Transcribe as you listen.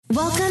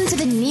Welcome to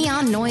the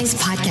Neon Noise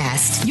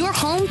Podcast, your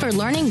home for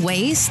learning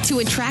ways to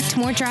attract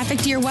more traffic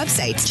to your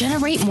website,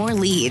 generate more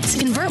leads,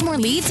 convert more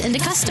leads into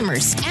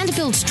customers, and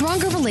build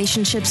stronger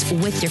relationships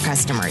with your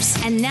customers.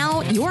 And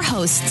now, your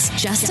hosts,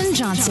 Justin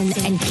Johnson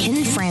and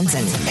Ken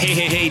Franzen.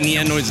 Hey,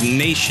 Neon Noise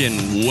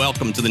Nation.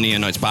 Welcome to the Neon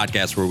Noise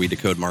Podcast, where we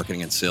decode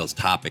marketing and sales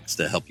topics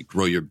to help you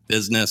grow your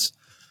business.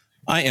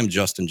 I am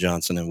Justin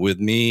Johnson, and with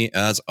me,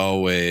 as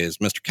always,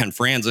 Mr. Ken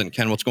Franzen.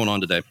 Ken, what's going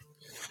on today?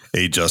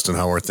 Hey, Justin,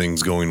 how are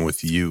things going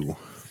with you?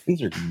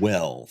 Things are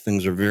well.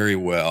 Things are very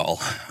well.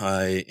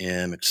 I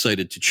am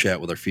excited to chat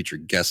with our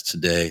featured guest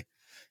today.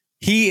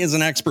 He is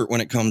an expert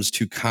when it comes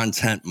to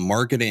content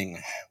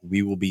marketing.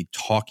 We will be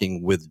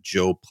talking with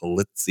Joe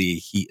Pulizzi.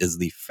 He is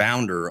the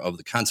founder of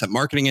the Content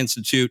Marketing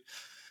Institute,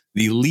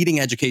 the leading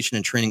education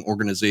and training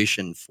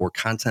organization for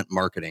content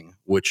marketing,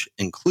 which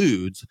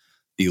includes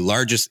the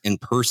largest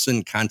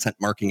in-person content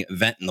marketing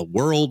event in the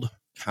world,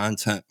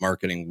 Content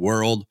Marketing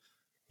World.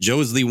 Joe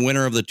is the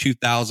winner of the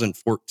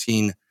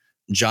 2014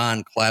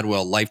 John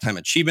Cladwell Lifetime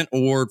Achievement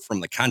Award from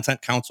the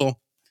Content Council.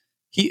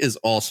 He is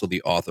also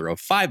the author of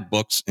 5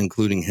 books,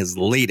 including his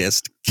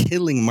latest,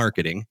 Killing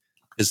Marketing.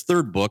 His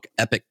third book,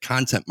 Epic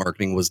Content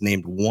Marketing, was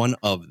named one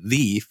of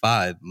the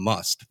 5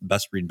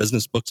 best-read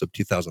business books of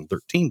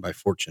 2013 by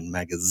Fortune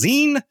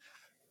magazine.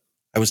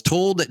 I was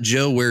told that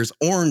Joe wears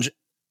orange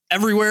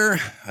everywhere.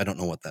 I don't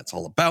know what that's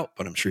all about,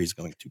 but I'm sure he's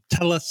going to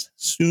tell us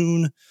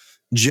soon.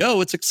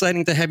 Joe, it's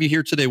exciting to have you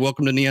here today.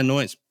 Welcome to Neon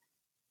Noise.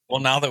 Well,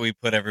 now that we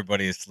put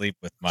everybody asleep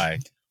with my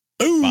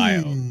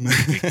bio,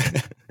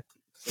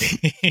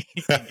 we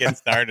can get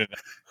started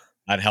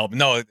on help.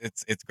 No,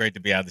 it's great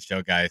to be on the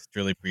show, guys.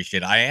 Truly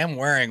appreciate it. I am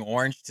wearing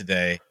orange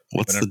today,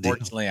 but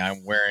unfortunately,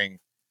 I'm wearing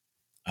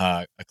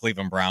a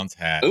Cleveland Browns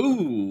hat,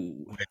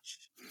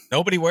 which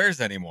nobody wears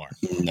anymore.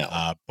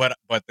 No, but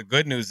the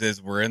good news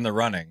is we're in the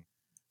running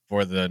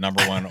for the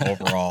number 1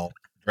 overall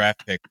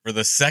draft pick for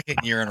the second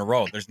year in a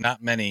row. There's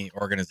not many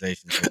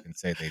organizations that can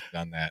say they've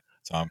done that.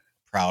 So I'm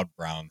proud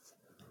Browns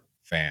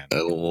fan. I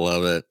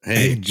love it.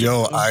 Hey,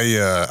 Joe,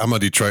 I'm a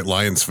Detroit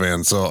Lions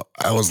fan, so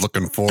I was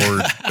looking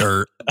forward.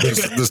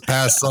 This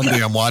past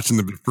Sunday, I'm watching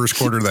the first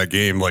quarter of that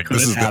game. Like,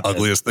 this is the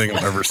ugliest thing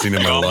I've ever seen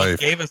in my life.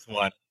 Gave us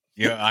one.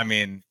 Yeah, I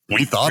mean,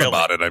 we thought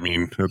about it. I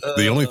mean,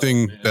 the only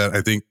thing that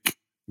I think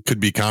could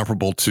be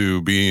comparable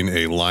to being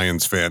a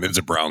Lions fan is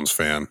a Browns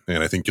fan,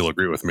 and I think you'll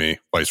agree with me.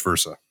 Vice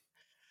versa.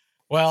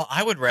 Well,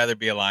 I would rather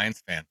be a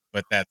Lions fan,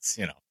 but that's,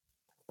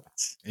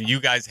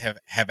 you guys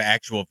have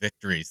actual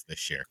victories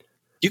this year.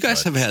 You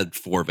guys have had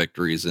 4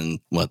 victories in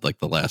the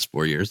last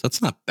 4 years.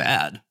 That's not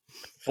bad.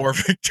 4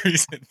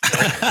 victories in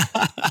 4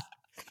 years.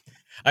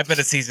 I've been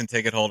a season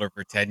ticket holder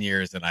for 10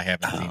 years and I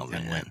haven't seen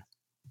 10 win.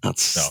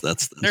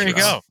 That's there you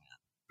go.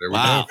 There we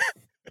go.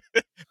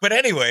 But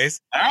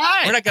anyways, all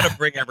right. We're not going to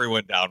bring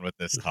everyone down with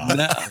this talk.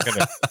 No.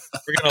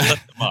 We're gonna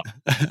lift them up.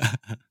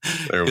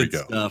 There we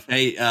go. Stuff.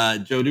 Hey,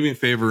 Joe, do me a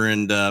favor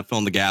and fill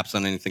in the gaps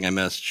on anything I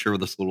missed. Share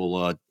with us a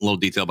little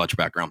detail about your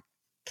background.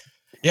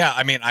 Yeah,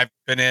 I mean, I've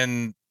been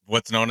in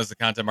what's known as the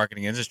content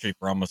marketing industry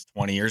for almost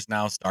 20 years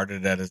now.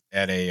 Started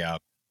at a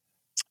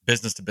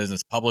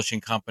business-to-business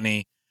publishing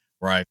company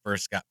where I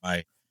first got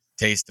my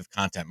taste of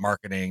content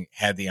marketing,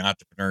 had the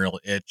entrepreneurial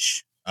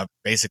itch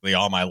basically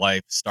all my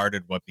life.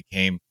 Started what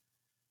became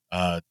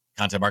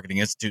Content Marketing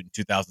Institute in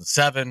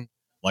 2007.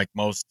 Like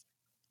most,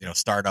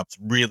 startups,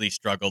 really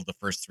struggled the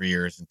first 3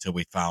 years until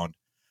we found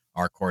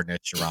our core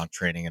niche around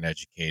training and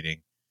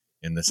educating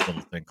in this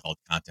little thing called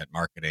content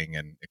marketing,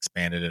 and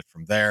expanded it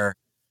from there.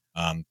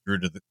 Grew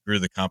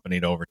the company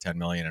to over 10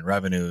 million in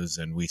revenues,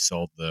 and we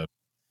sold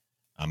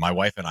my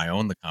wife and I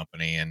owned the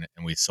company, and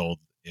we sold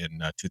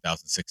in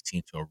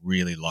 2016 to a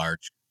really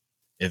large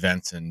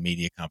events and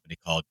media company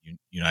called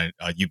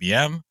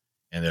UBM,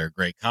 and they're a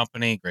great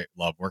company.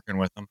 Love working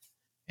with them,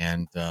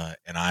 and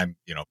I'm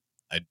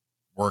I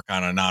work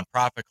on a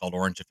nonprofit called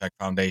Orange Effect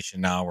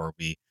Foundation now, where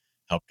we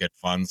help get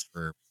funds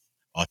for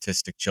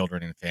autistic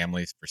children and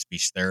families for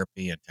speech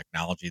therapy and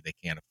technology they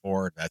can't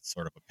afford. That's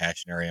sort of a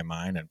passion area of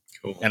mine, and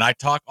cool. And I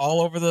talk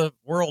all over the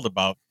world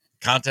about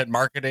content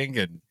marketing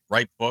and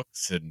write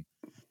books and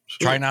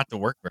try not to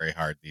work very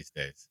hard these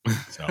days.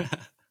 So.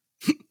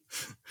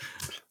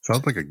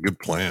 Sounds like a good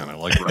plan. I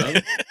like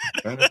that.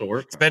 Trying not to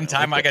work. Spend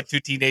time. I got 2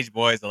 teenage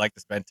boys. I like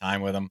to spend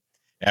time with them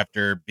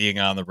after being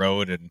on the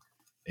road and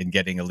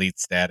getting elite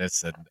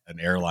status and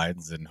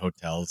airlines and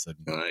hotels. And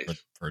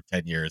nice. for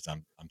 10 years,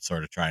 I'm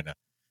sort of trying to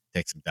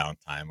take some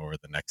downtime over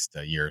the next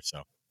year or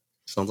so.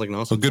 Sounds like an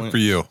awesome good plan. For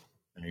you.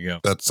 There you go.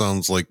 That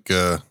sounds like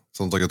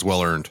it's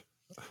well earned.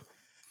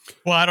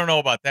 Well, I don't know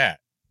about that,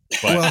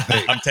 but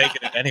I'm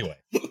taking it anyway.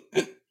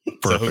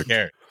 Perfect. So who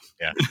cares?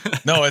 Yeah.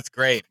 No, it's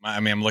great.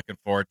 I mean, I'm looking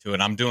forward to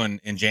it.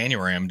 In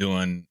January, I'm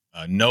doing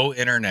no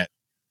internet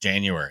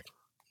January.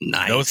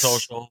 Nice. No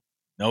social,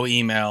 no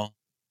email,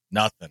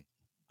 nothing.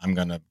 I'm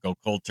going to go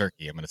cold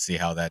turkey. I'm going to see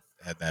how that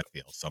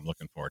feels. So I'm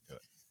looking forward to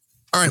it.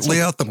 All right.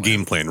 Lay out the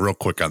game plan real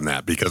quick on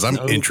that, because I'm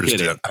interested.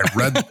 Kidding.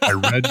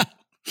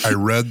 I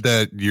read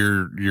that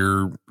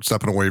you're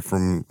stepping away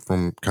from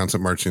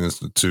Content Marketing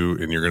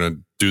Institute, and you're going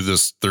to do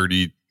this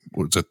 30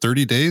 was it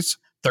 30 days?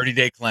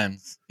 30-day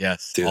cleanse.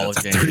 Yes. Dude, all of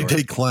A January.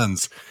 30-day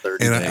cleanse.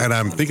 30 And, days and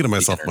I'm on thinking to the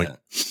myself, like, internet.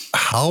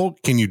 how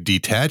can you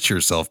detach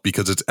yourself,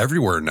 because it's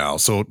everywhere now?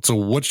 So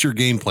what's your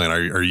game plan?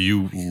 Are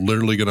you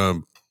literally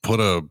going to put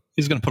a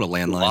He's going to put a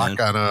landline lock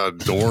in. on a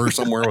door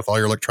somewhere with all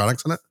your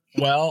electronics in it?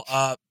 Well,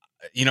 I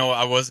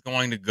was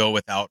going to go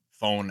without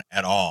phone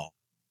at all,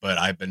 but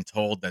I've been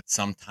told that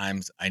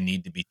sometimes I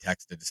need to be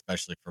texted,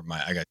 especially for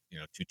I got,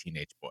 2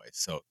 teenage boys.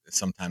 So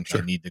sometimes I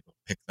Sure. need to go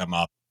pick them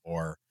up,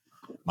 or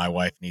my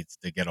wife needs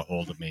to get a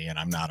hold of me and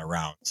I'm not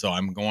around. So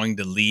I'm going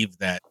to leave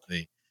the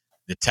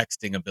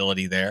texting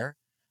ability there.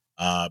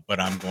 But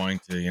I'm going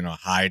to,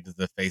 hide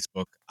the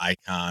Facebook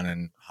icon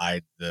and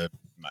hide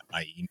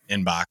my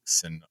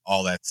inbox and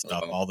all that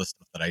stuff, all the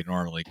stuff that I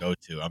normally go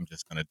to. I'm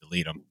just going to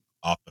delete them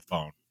off the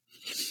phone,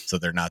 so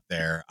they're not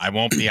there. I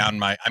won't be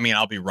on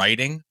I'll be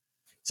writing,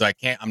 so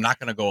I'm not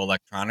going to go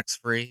electronics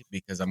free,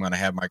 because I'm going to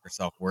have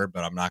Microsoft Word,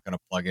 but I'm not going to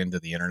plug into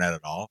the internet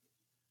at all.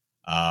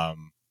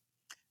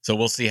 So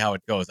we'll see how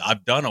it goes.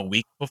 I've done a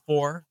week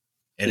before,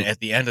 and at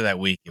the end of that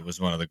week, it was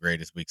one of the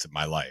greatest weeks of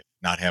my life,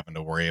 not having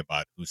to worry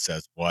about who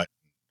says what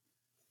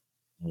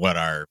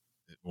our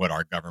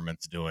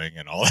government's doing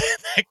and all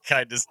that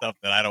kind of stuff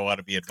that I don't want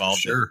to be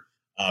involved in.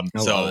 I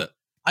love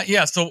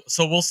it.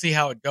 So we'll see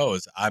how it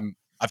goes.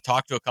 I've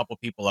talked to a couple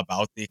people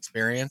about the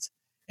experience,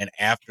 and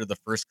after the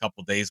first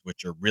couple days,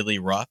 which are really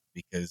rough,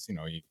 because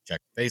you check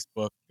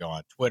Facebook, go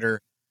on Twitter,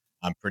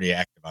 I'm pretty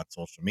active on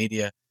social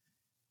media,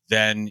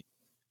 then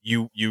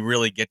you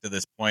really get to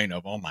this point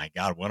of, oh my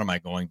God, what am I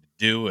going to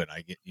do? And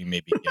you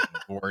maybe getting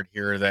bored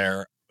here or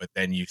there, but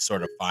then you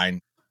sort of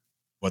find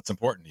what's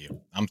important to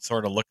you. I'm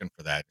sort of looking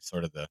for that,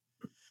 sort of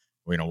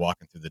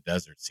walking through the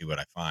desert, see what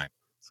I find.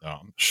 So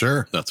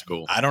Sure. That's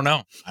cool. I don't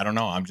know.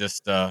 I'm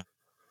just, and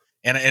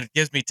it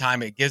gives me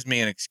time. It gives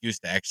me an excuse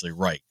to actually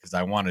write, because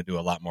I want to do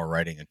a lot more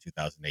writing in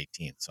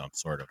 2018. So I'm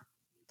sort of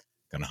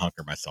going to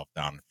hunker myself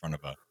down in front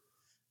of a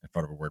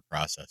word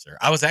processor.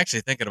 I was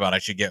actually thinking about, I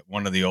should get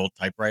one of the old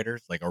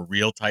typewriters, like a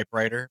real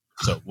typewriter,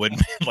 so it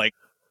wouldn't be like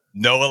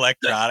no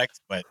electronics,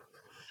 but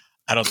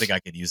I don't think I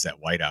could use that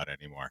whiteout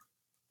anymore.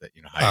 That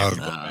I have to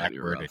go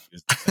backward and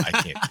use. I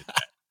can't do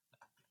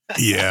that.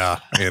 Yeah,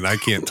 and I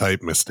can't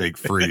type mistake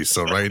free,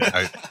 so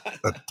a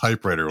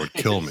typewriter would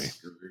kill me.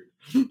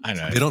 I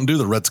know They don't do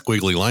the red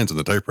squiggly lines in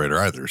the typewriter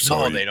either. So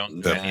no, they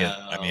don't.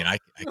 I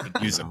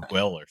could use a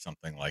quill or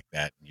something like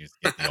that and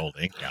get the old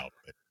ink out,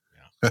 but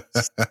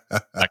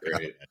not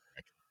great.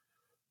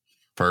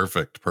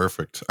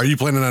 Perfect. Are you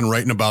planning on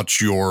writing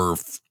about your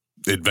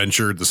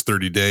adventure, this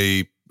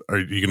 30-day? Are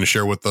you going to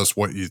share with us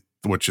what you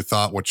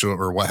thought,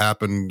 what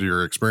happened,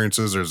 your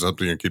experiences, or is it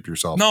something you keep to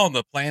yourself? No,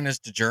 the plan is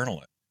to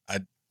journal it.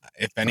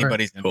 If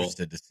anybody's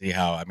interested to see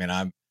how,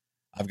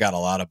 I've got a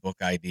lot of book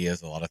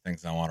ideas, a lot of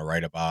things I want to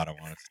write about. I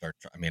want to start.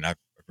 I've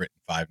written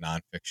 5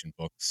 nonfiction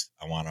books.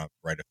 I want to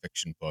write a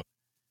fiction book,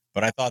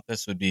 but I thought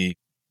this would be,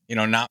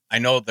 I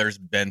know there's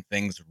been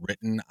things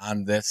written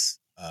on this,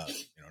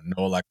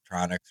 no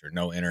electronics or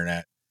no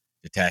internet,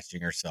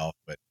 detaching yourself.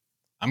 But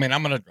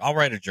I'll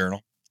write a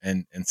journal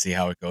and see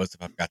how it goes.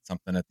 If I've got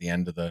something at the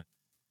end of the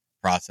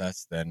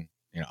process, then,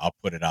 I'll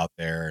put it out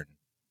there and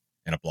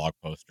in a blog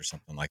post or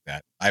something like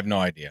that. I have no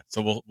idea.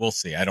 So we'll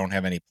see. I don't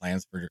have any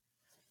plans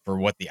for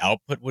what the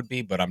output would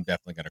be, but I'm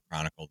definitely going to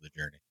chronicle the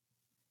journey.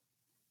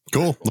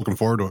 Cool. Looking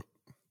forward to it.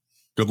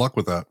 Good luck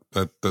with that.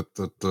 It's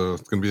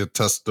going to be a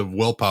test of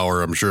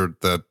willpower. I'm sure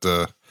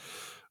that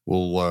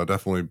will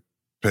definitely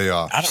pay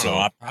off. I don't know.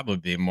 I'll probably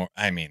be more.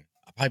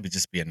 I'll probably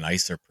just be a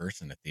nicer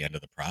person at the end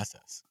of the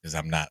process, because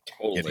I'm not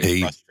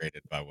getting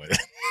frustrated by what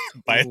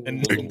by the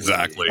news,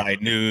 exactly by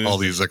news, all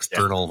these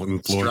external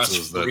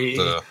influences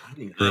that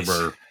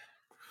are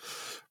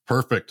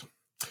perfect.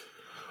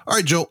 All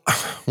right, Joe,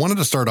 wanted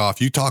to start off.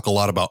 You talk a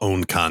lot about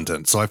owned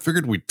content, so I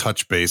figured we'd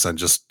touch base on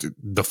just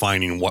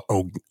defining what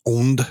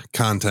owned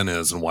content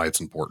is and why it's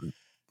important.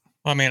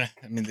 Well,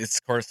 it's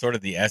sort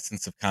of the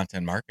essence of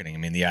content marketing.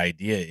 The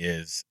idea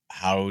is,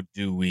 how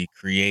do we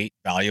create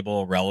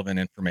valuable, relevant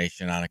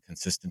information on a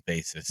consistent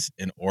basis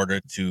in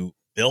order to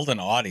build an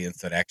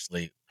audience that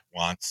actually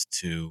wants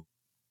to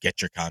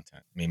get your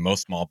content?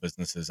 Most small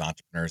businesses,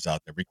 entrepreneurs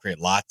out there, we create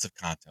lots of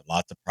content,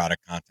 lots of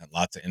product content,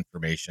 lots of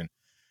information.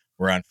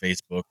 We're on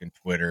Facebook and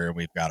Twitter, and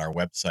we've got our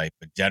website,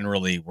 but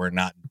generally we're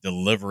not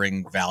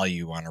delivering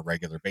value on a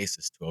regular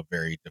basis to a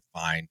very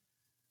defined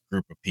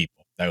group of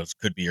people. Those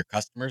could be your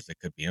customers, they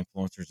could be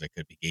influencers, they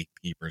could be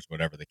gatekeepers,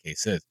 whatever the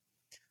case is.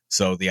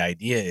 So the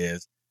idea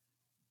is,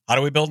 how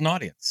do we build an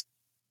audience?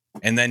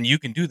 And then you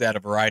can do that a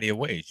variety of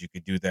ways. You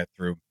could do that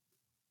through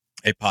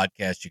a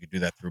podcast, you could do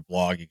that through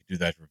blog, you could do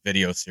that through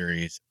video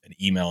series, an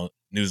email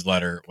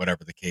newsletter,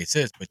 whatever the case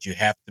is, but you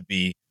have to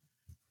be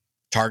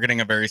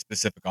targeting a very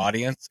specific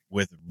audience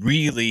with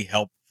really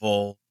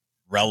helpful,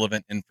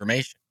 relevant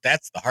information.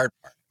 That's the hard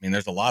part.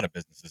 There's a lot of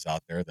businesses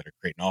out there that are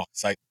creating all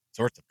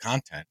sorts of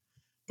content,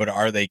 but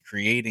are they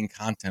creating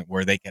content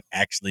where they can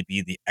actually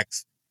be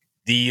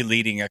the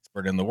leading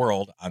expert in the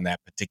world on that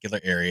particular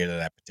area to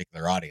that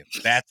particular audience?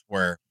 That's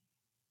where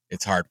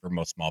it's hard for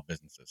most small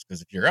businesses,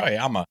 because if you're,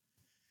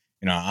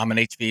 I'm an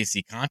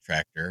HVAC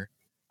contractor.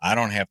 I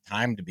don't have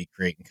time to be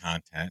creating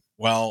content.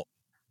 Well,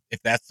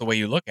 if that's the way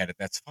you look at it,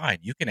 that's fine.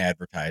 You can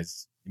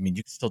advertise. I mean,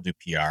 you can still do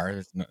PR.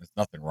 There's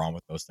nothing wrong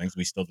with those things.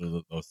 We still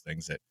do those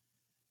things at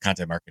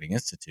Content Marketing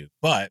Institute.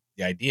 But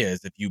the idea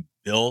is if you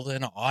build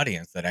an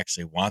audience that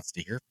actually wants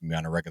to hear from you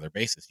on a regular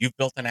basis, you've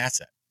built an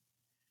asset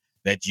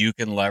that you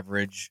can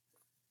leverage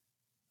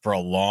for a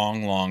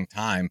long, long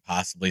time,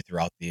 possibly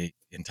throughout the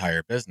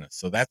entire business.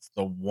 So that's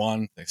the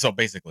one thing. So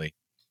basically,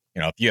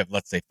 if you have,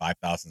 let's say,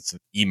 5,000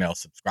 email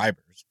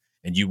subscribers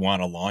and you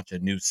want to launch a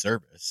new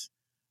service,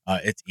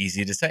 it's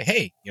easy to say,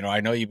 hey,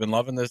 I know you've been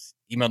loving this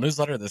email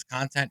newsletter, this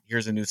content.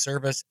 Here's a new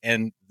service.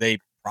 And they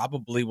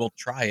probably will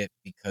try it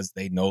because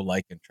they know,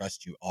 like, and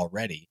trust you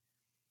already.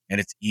 And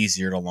it's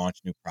easier to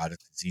launch new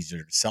products. It's easier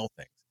to sell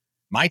things.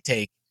 My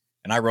take,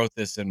 and I wrote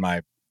this in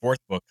my 4th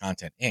book,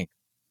 Content Inc.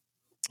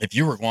 If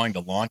you were going to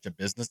launch a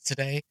business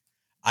today,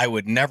 I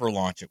would never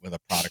launch it with a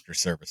product or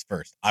service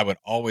first. I would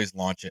always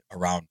launch it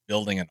around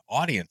building an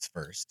audience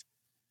first,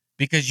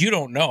 because you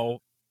don't know,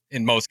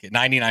 in most cases,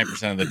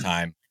 99% of the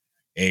time,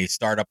 a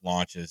startup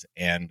launches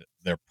and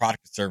their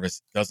product or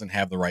service doesn't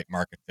have the right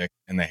market fit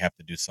and they have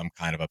to do some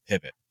kind of a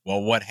pivot.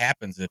 Well, what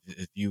happens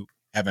if you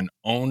have an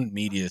owned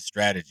media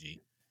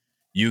strategy,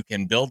 you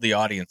can build the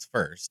audience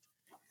first.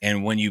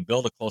 And when you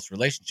build a close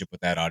relationship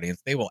with that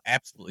audience, they will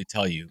absolutely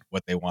tell you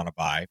what they want to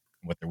buy,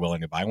 what they're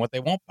willing to buy, and what they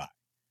won't buy,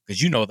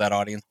 because you know that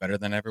audience better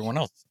than everyone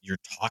else. You're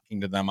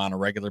talking to them on a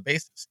regular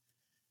basis.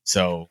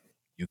 So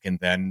you can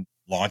then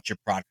launch your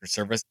product or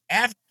service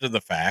after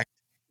the fact,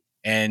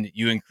 and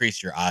you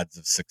increase your odds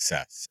of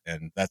success.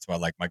 And that's why,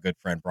 like, my good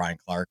friend Brian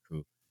Clark,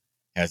 who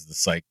has the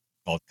site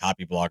called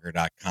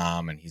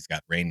copyblogger.com, and he's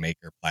got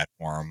Rainmaker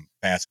platform,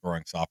 fast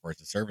growing software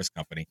as a service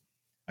company.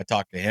 I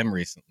talked to him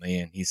recently,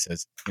 and he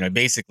says,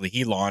 basically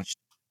he launched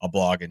a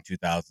blog in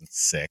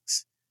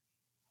 2006,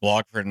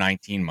 blogged for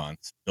 19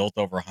 months, built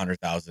over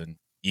 100,000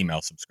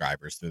 email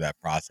subscribers through that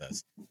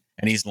process.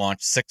 And he's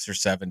launched 6 or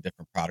 7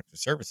 different products or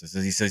services.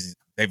 As he says,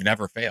 they've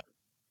never failed.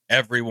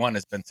 Everyone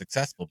has been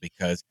successful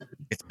because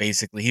it's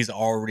basically, he's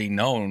already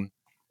known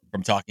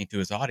from talking to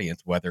his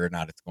audience whether or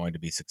not it's going to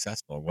be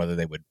successful, or whether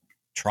they would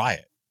try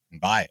it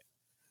and buy it.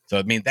 So,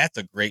 I mean, that's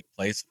a great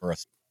place for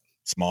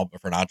for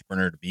an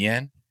entrepreneur to be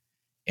in.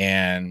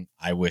 And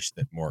I wish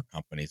that more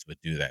companies would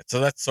do that.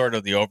 So that's sort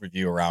of the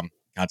overview around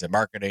content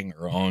marketing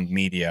or owned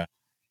media.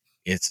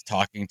 It's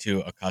talking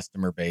to a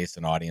customer base,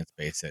 an audience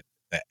base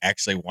that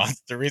actually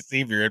wants to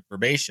receive your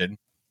information,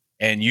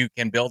 and you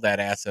can build that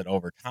asset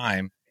over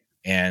time,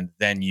 and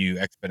then you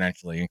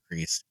exponentially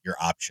increase your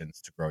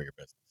options to grow your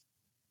business.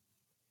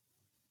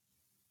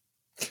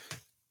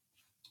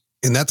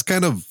 And that's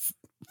kind of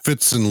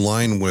fits in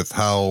line with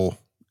how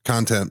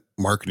Content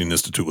Marketing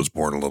Institute was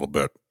born a little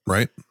bit,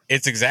 right?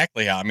 It's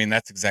exactly how,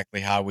 that's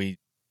exactly how we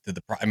did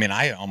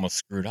I almost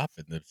screwed up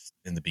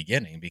in the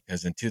beginning,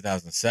 because in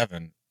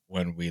 2007,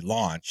 when I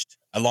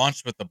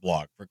launched with the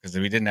blog because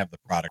we didn't have the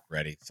product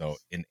ready. So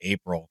in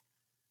April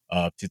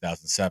of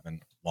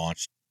 2007,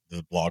 launched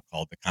the blog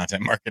called the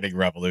Content Marketing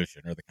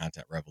Revolution, or the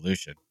Content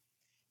Revolution.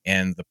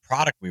 And the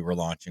product we were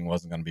launching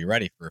wasn't going to be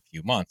ready for a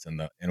few months.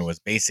 And it was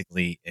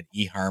basically an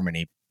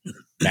eHarmony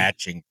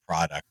matching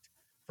product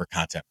for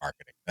content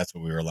marketing. That's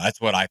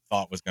what I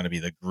thought was going to be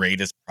the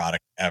greatest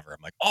product ever.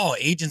 I'm like, oh,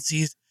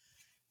 agencies,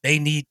 they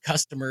need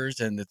customers,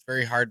 and it's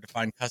very hard to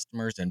find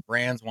customers, and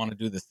brands want to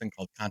do this thing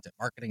called content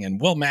marketing,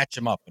 and we'll match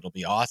them up. It'll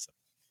be awesome.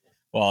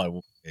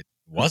 Well, it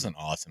wasn't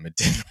awesome.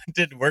 It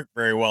didn't work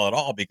very well at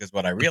all, because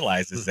what I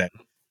realized is that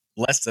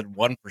less than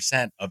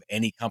 1% of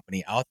any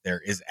company out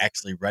there is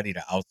actually ready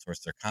to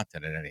outsource their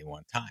content at any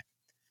one time.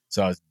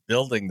 So I was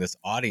building this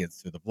audience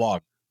through the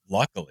blog,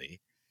 luckily,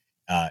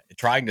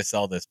 trying to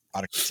sell this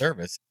product or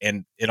service,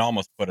 and it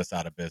almost put us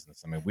out of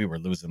business. We were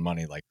losing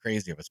money like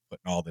crazy. I was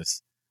putting all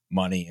this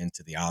money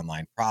into the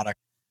online product,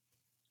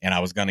 and I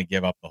was going to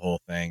give up the whole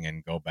thing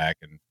and go back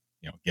and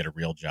get a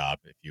real job,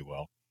 if you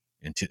will,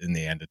 in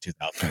the end of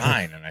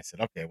 2009. And I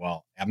said, okay,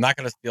 well, I'm not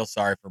going to feel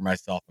sorry for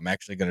myself. I'm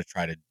actually going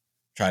to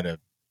try to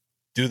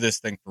do this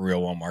thing for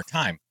real one more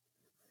time.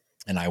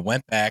 And I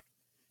went back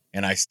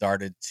and I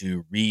started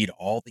to read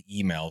all the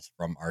emails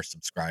from our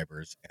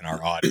subscribers and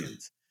our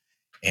audience.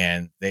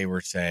 And they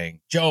were saying,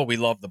 Joe, we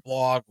love the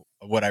blog.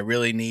 What I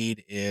really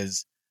need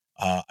is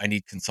I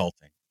need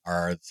consulting.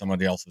 Or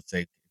somebody else would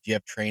say, do you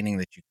have training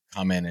that you can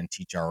come in and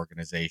teach our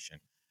organization?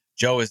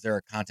 Joe, is there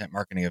a content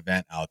marketing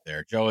event out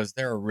there? Joe, is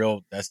there a real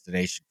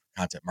destination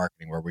for content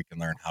marketing where we can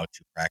learn how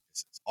to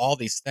practice this? All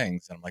these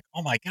things. And I'm like,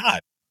 oh my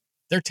God,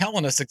 they're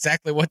telling us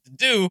exactly what to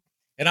do.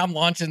 And I'm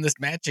launching this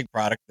matching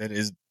product that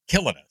is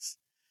killing us.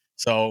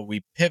 So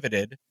we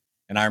pivoted.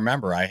 And I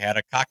remember I had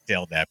a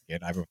cocktail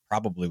napkin. I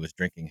probably was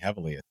drinking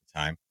heavily at the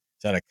time.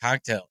 So I had a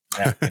cocktail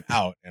napkin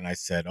out, and I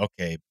said,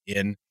 okay,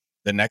 in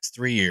the next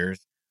 3 years,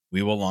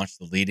 we will launch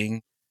the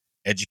leading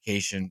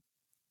education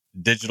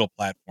digital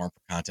platform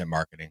for content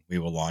marketing. We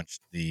will launch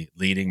the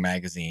leading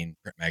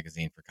print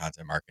magazine for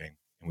content marketing,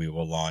 and we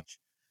will launch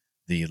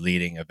the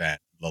leading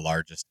event, the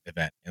largest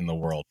event in the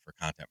world for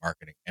content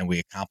marketing. And we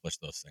accomplished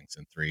those things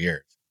in 3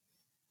 years.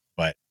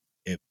 But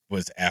it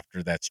was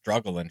after that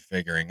struggle and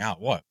figuring out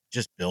what,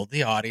 just build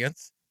the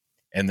audience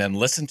and then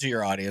listen to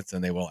your audience,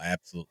 and they will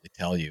absolutely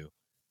tell you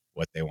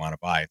what they want to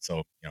buy. And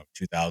so,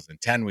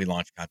 2010, we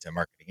launched Content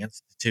Marketing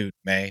Institute,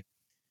 May.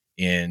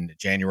 In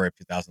January of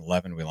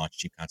 2011, we launched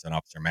Chief Content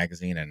Officer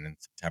Magazine. And in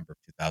September of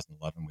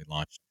 2011, we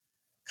launched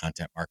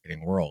Content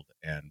Marketing World.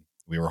 And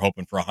we were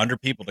hoping for 100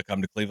 people to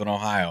come to Cleveland,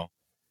 Ohio.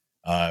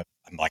 I'm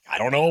like, I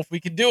don't know if we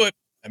could do it.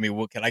 I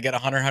mean, can I get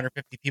 100,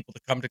 150 people to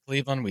come to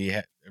Cleveland? We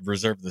had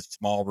reserved this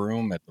small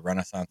room at the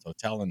Renaissance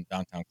Hotel in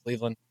downtown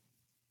Cleveland,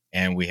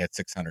 and we had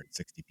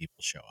 660 people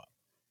show up.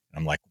 And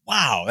I'm like,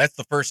 wow, that's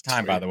the first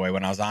time, by the way,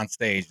 when I was on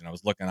stage and I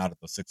was looking out at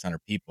those 600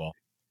 people,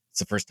 it's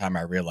the first time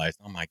I realized,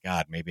 oh my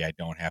God, maybe I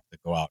don't have to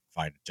go out and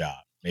find a job.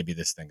 Maybe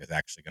this thing is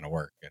actually going to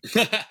work.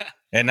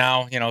 And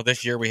now,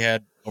 this year we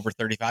had over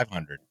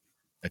 3,500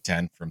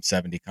 attend from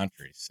 70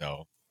 countries.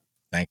 So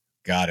thank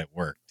God it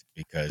worked,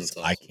 because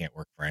awesome. I can't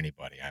work for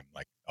anybody. I'm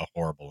like a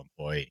horrible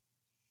employee.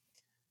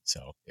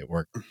 So it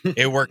worked.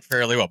 It worked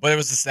fairly well. But it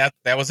was just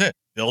that was it.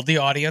 Build the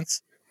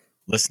audience,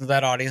 listen to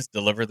that audience,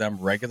 deliver them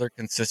regular,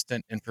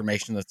 consistent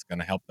information that's going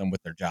to help them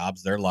with their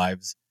jobs, their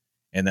lives.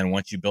 And then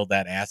once you build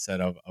that asset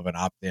of an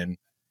opt-in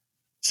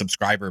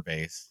subscriber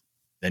base,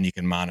 then you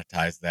can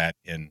monetize that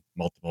in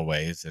multiple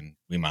ways. And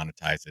we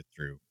monetize it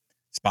through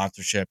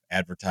sponsorship,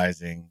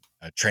 advertising,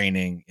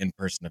 training,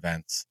 in-person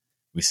events.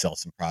 We sell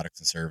some products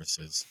and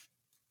services,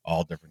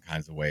 all different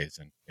kinds of ways,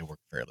 and it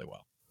worked fairly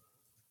well.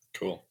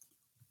 Cool.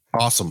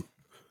 Awesome.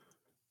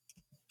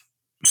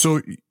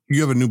 So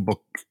you have a new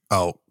book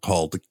out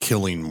called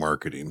Killing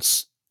Marketing.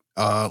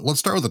 Let's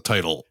start with the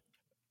title.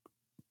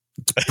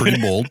 It's pretty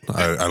bold.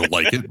 I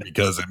like it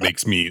because it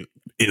makes me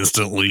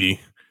instantly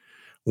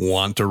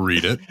want to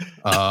read it.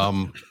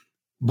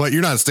 But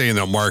you're not saying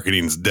that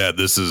marketing's dead.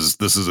 This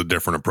is a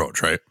different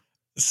approach, right?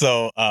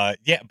 So,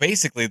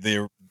 basically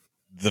the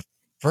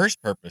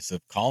first purpose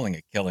of calling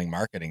it Killing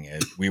Marketing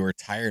is we were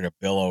tired of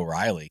Bill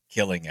O'Reilly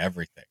killing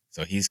everything.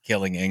 So he's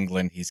killing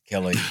England. He's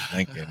killing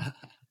Lincoln.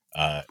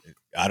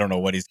 I don't know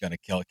what he's going to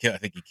kill. I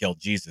think he killed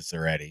Jesus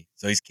already.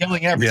 So he's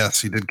killing everything.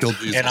 Yes, he did kill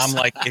Jesus. And I'm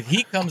like, if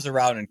he comes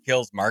around and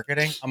kills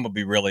marketing, I'm going to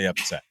be really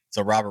upset.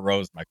 So Robert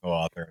Rose, my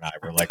co-author, and I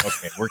were like,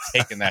 okay, we're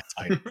taking that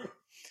title.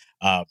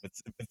 But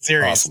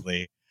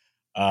seriously,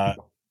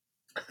 awesome.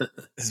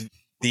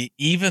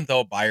 Even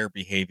though buyer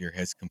behavior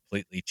has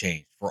completely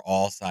changed for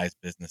all size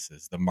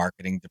businesses, the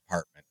marketing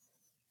department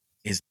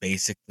is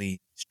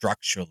basically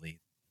structurally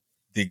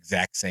the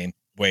exact same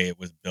way it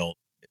was built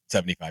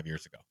 75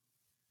 years ago.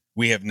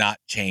 We have not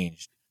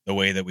changed the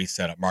way that we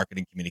set up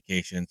marketing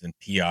communications and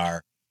PR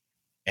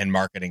and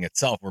marketing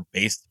itself. We're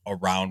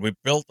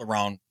built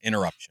around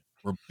interruption.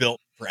 We're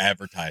built for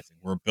advertising.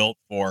 We're built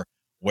for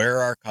where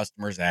are our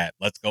customers at?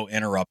 Let's go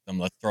interrupt them.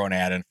 Let's throw an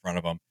ad in front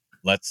of them.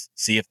 Let's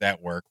see if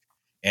that worked.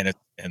 And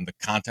the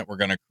content we're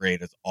going to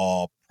create is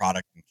all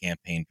product and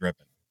campaign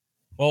driven.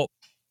 Well,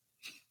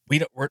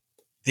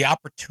 the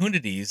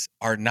opportunities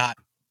are not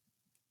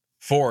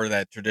for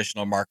that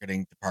traditional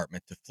marketing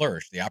department to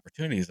flourish. The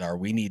opportunities are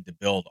we need to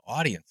build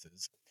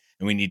audiences,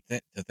 and we need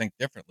to think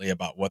differently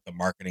about what the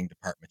marketing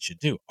department should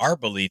do. Our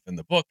belief in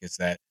the book is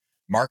that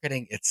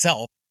marketing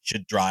itself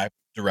should drive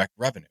direct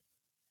revenue.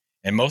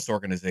 And most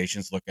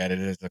organizations look at it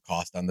as a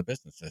cost on the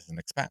business, as an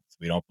expense.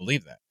 We don't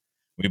believe that.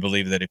 We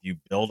believe that if you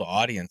build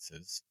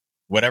audiences,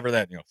 whatever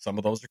that, some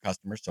of those are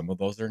customers, some of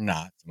those are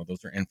not, some of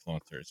those are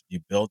influencers. If you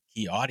build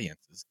key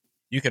audiences,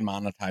 you can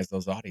monetize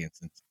those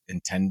audiences in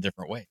 10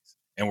 different ways.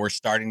 And we're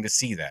starting to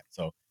see that.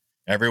 So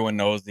everyone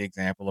knows the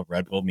example of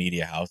Red Bull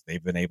Media House.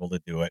 They've been able to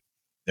do it.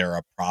 They're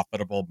a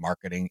profitable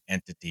marketing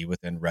entity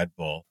within Red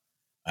Bull.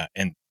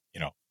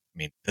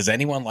 Does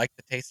anyone like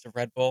the taste of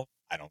Red Bull?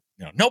 I don't,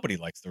 nobody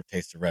likes the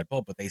taste of Red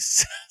Bull, but they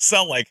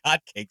sell like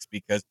hotcakes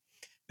because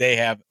they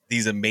have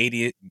these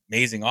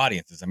amazing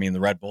audiences. I mean,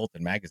 the Red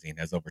Bulletin magazine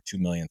has over 2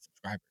 million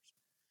subscribers,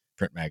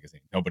 print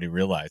magazine. Nobody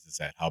realizes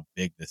that, how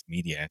big this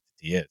media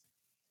entity is.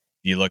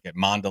 You look at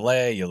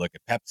Mondelez, you look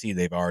at Pepsi,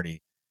 they've already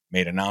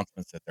made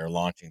announcements that they're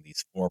launching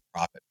these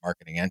for-profit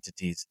marketing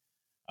entities.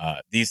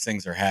 These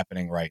things are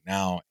happening right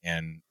now,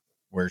 and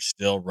we're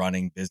still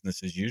running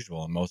business as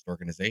usual in most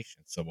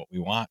organizations. So what we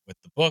want with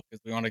the book is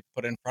we want to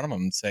put it in front of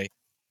them and say,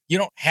 you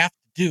don't have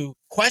to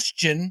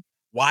question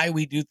why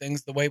we do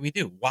things the way we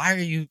do. Why are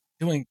you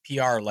doing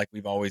PR like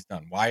we've always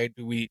done? Why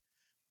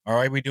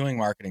are we doing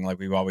marketing like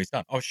we've always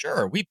done? Oh,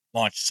 sure. We've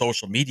launched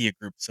social media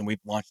groups, and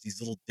we've launched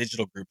these little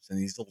digital groups and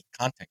these little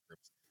content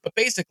groups. But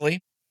basically,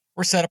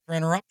 we're set up for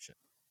interruption.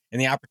 And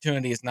the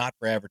opportunity is not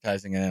for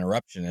advertising and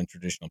interruption and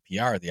traditional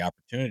PR. The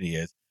opportunity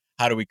is,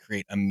 how do we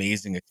create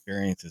amazing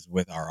experiences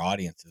with our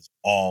audiences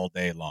all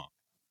day long?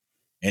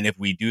 And if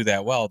we do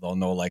that well, they'll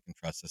know, like, and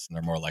trust us, and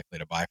they're more likely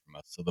to buy from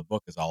us. So the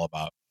book is all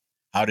about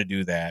how to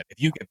do that.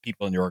 If you get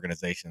people in your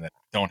organization that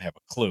don't have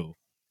a clue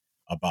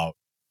about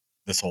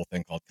this whole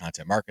thing called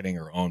content marketing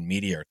or own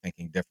media or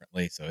thinking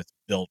differently, so it's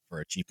built for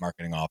a chief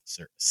marketing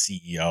officer,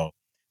 CEO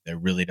that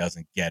really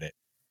doesn't get it.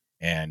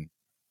 And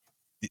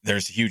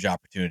there's huge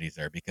opportunities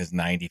there because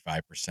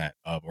 95%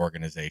 of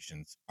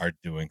organizations are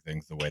doing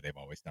things the way they've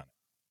always done it.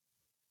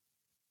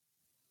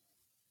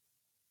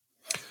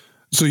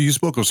 So you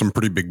spoke of some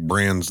pretty big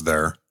brands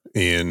there,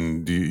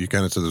 and you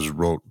kind of said this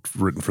was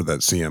written for that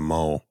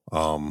CMO.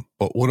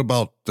 But what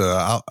about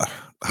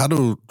how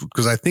do,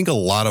 because I think a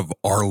lot of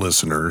our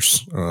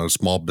listeners,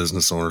 small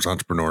business owners,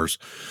 entrepreneurs,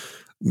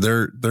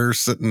 they're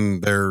sitting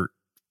there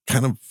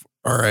kind of,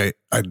 all right,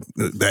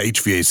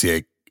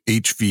 the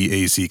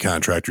HVAC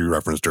contractor you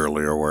referenced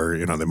earlier, where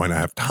they might not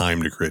have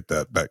time to create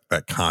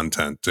that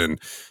content,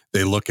 and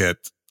they look at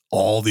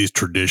all these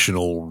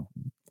traditional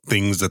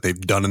things that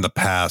they've done in the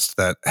past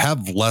that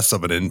have less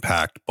of an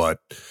impact, but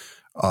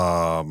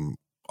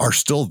are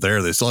still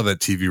there. They still have that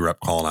TV rep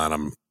calling on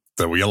them.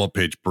 The Yellow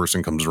Page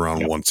person comes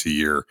around once a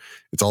year.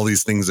 It's all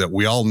these things that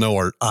we all know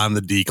are on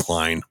the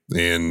decline.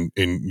 And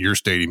in your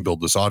stating,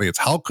 build this audience.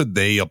 How could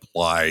they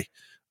apply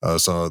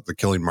the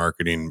Killing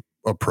Marketing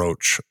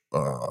approach?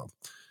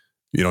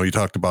 You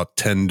talked about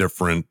 10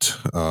 different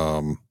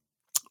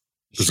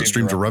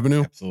streams of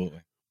revenue.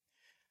 Absolutely.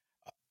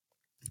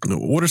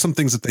 What are some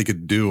things that they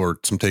could do, or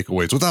some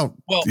takeaways, without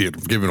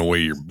giving away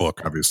your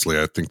book? Obviously,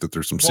 I think that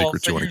there's some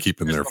secrets you want to keep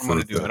in there.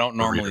 I don't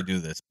normally do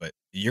this, but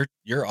your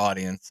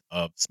audience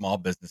of small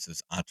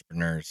businesses,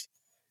 entrepreneurs,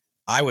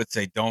 I would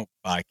say don't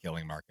buy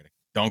Killing Marketing.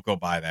 Don't go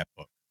buy that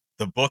book.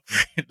 The book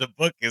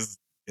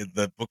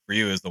for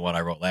you is the one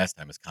I wrote last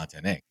time, is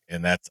Content Inc.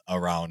 And that's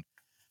around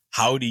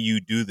how do you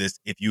do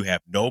this if you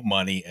have no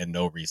money and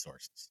no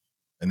resources.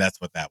 And that's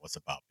what that was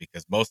about,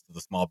 because most of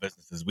the small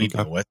businesses we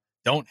deal with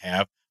don't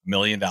have $1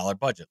 million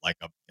budget, like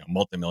a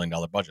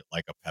multi-million-dollar budget,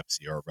 like a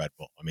Pepsi or a Red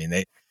Bull. I mean,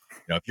 they,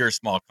 if you're a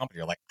small company,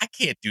 you're like, I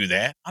can't do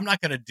that. I'm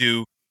not going to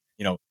do,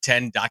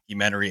 10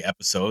 documentary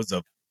episodes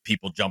of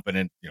people jumping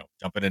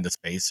into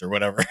space or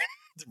whatever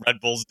Red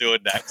Bull's doing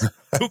next.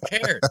 Who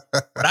cares?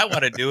 What I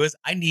want to do is,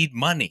 I need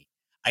money.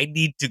 I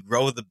need to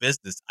grow the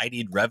business. I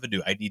need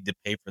revenue. I need to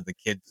pay for the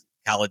kids'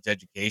 college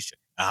education.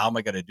 Now, how am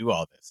I going to do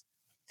all this?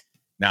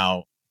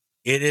 Now,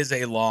 it is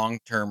a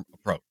long-term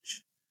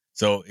approach.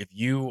 So if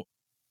you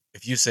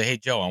say, hey,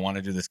 Joe, I want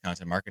to do this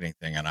content marketing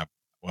thing, and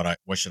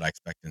what should I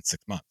expect in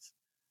 6 months?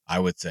 I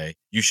would say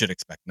you should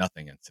expect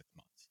nothing in 6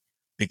 months,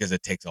 because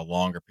it takes a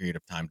longer period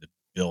of time to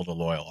build a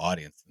loyal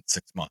audience than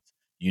 6 months.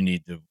 You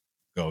need to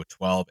go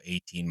 12,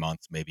 18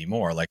 months, maybe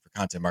more. Like for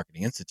Content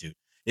Marketing Institute,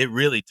 it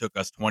really took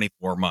us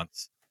 24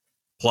 months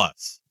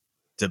plus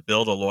to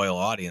build a loyal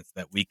audience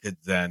that we could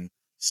then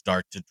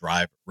start to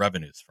drive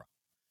revenues from.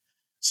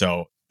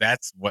 So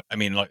that's what I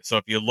mean. So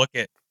if you look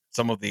at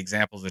some of the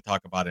examples they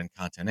talk about in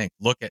Content Inc.,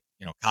 look at,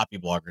 Copy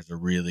Blogger's a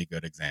really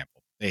good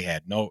example. They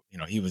had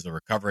he was a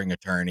recovering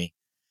attorney.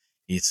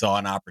 He saw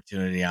an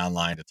opportunity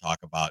online to talk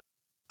about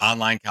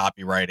online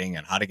copywriting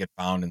and how to get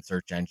found in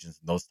search engines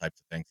and those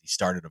types of things. He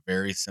started a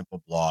very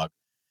simple blog,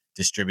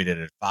 distributed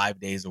it 5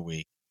 days a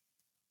week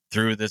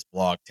through this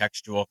blog,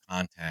 textual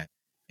content,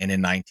 and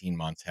in 19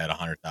 months had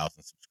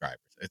 100,000 subscribers.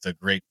 It's a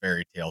great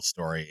fairy tale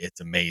story.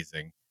 It's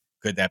amazing.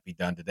 Could that be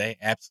done today?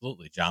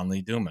 Absolutely. John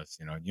Lee Dumas,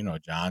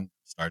 John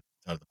started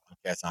the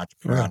podcast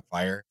Entrepreneur on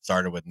Fire,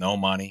 started with no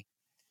money.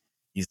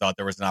 He thought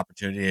there was an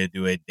opportunity to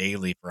do a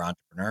daily for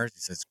entrepreneurs. He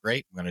says,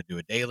 great, I'm going to do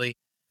a daily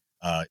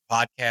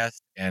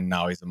podcast. And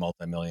now he's a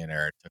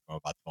multimillionaire. It took him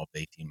about 12 to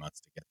 18 months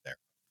to get there.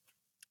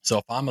 So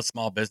if I'm a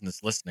small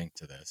business listening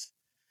to this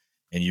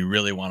and you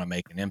really want to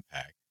make an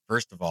impact,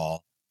 first of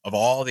all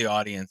the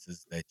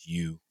audiences that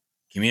you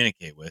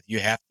communicate with, you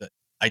have to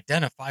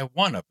identify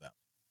one of them.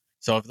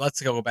 So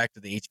let's go back to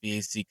the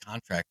HVAC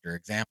contractor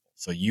example.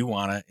 So you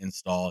want to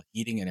install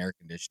heating and air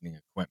conditioning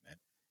equipment,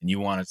 and you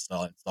want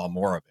to install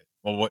more of it.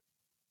 Well,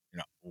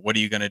 what are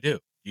you going to do?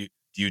 Do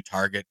you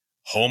target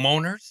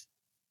homeowners?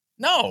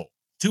 No,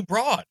 too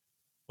broad.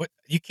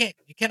 You can't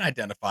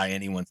identify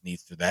anyone's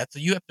needs through that. So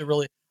you have to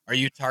really, are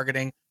you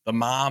targeting the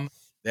mom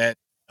that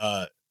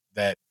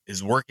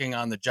is working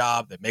on the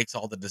job, that makes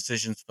all the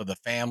decisions for the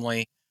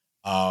family?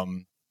 Are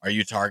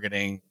you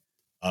targeting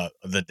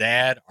the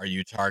dad? Are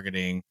you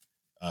targeting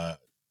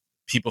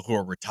people who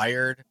are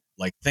retired?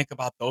 Like, think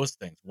about those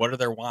things. What are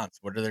their wants?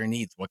 What are their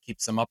needs? What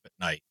keeps them up at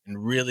night?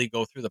 And really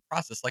go through the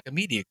process like a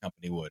media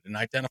company would, and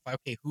identify,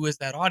 okay, who is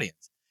that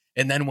audience?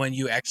 And then when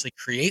you actually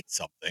create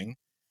something,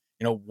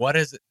 what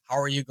is it? How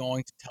are you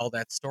going to tell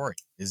that story?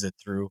 Is it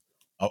through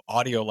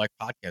audio like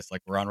podcasts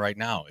like we're on right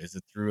now? Is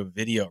it through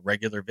a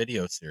regular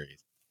video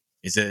series?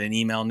 Is it an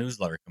email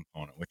newsletter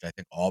component, which I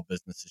think all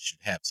businesses should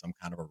have, some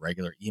kind of a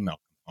regular email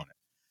component?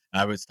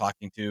 And I was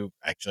talking to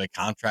actually a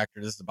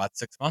contractor, this is about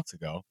 6 months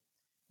ago,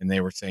 and they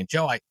were saying,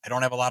 Joe, I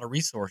don't have a lot of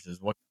resources.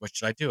 What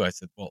should I do? I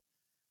said, well,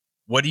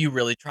 what are you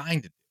really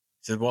trying to do?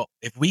 He said, well,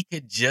 if we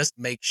could just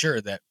make sure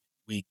that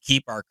we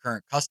keep our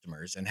current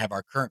customers and have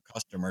our current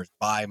customers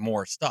buy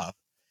more stuff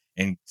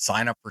and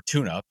sign up for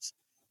tune-ups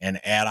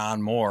and add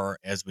on more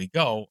as we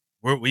go,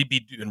 we'd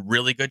be in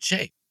really good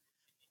shape.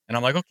 And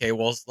I'm like, okay,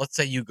 well, let's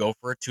say you go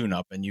for a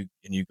tune-up and you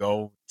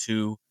go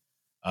to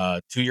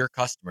your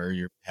customer,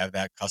 you have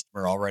that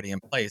customer already in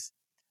place.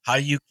 How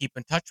do you keep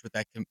in touch with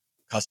that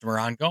customer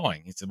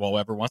ongoing? He said, well,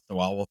 every once in a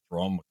while, we'll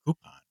throw them a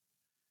coupon.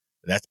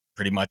 That's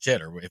pretty much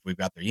it. Or if we've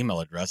got their email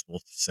address,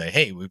 we'll say,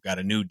 hey, we've got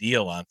a new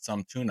deal on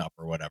some tune-up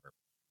or whatever.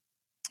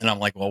 And I'm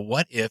like, well,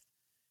 what if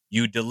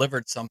You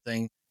delivered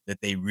something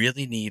that they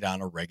really need on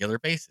a regular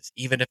basis,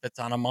 even if it's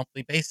on a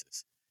monthly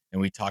basis.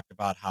 And we talked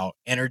about how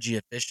energy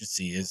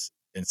efficiency is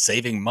and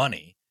saving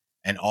money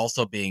and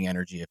also being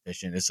energy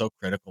efficient is so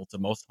critical to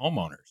most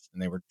homeowners.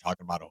 And they were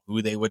talking about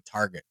who they would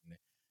target. And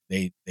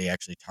they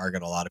actually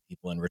target a lot of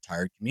people in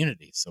retired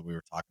communities. So we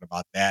were talking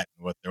about that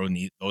and what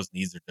those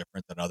needs are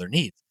different than other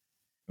needs.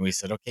 And we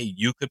said, okay,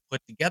 you could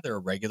put together a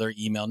regular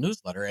email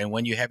newsletter. And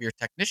when you have your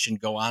technician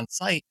go on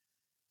site,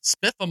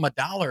 spiff them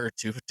 $1 or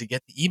 $2 to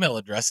get the email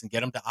address and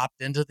get them to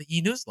opt into the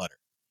e-newsletter.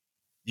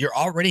 You're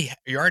already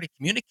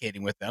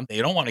communicating with them.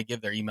 They don't want to give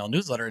their email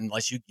newsletter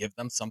unless you give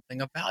them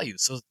something of value.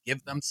 So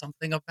give them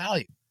something of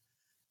value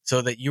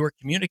so that you are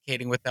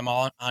communicating with them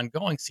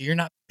ongoing. So you're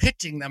not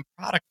pitching them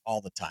product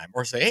all the time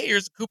or say, hey,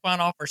 here's a coupon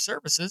off our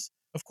services.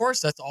 Of course,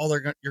 that's all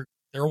they're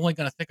only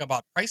going to think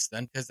about price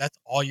then, because that's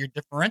all you're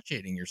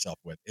differentiating yourself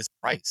with is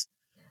price.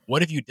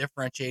 What if you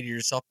differentiated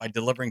yourself by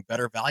delivering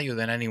better value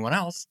than anyone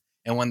else?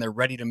 And when they're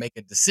ready to make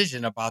a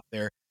decision about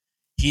their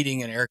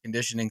heating and air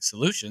conditioning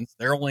solutions,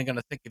 they're only going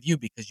to think of you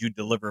because you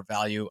deliver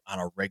value on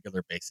a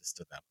regular basis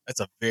to them. That's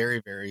a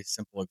very, very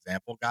simple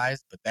example,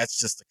 guys, but that's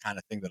just the kind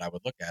of thing that I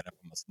would look at if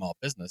I'm a small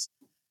business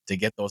to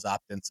get those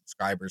opt-in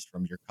subscribers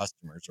from your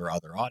customers or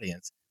other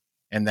audience.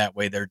 And that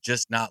way they're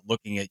just not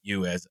looking at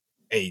you as,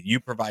 hey, you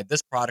provide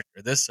this product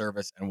or this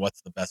service and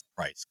what's the best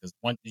price? Because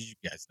once you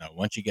guys know,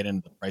 once you get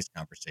into the price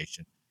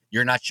conversation,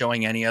 you're not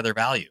showing any other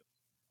value.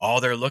 All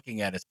they're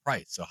looking at is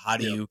price. So how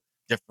do you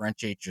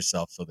differentiate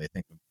yourself so they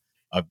think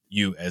of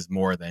you as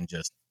more than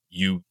just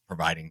you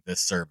providing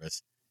this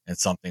service and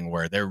something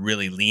where they're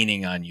really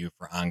leaning on you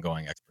for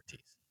ongoing expertise?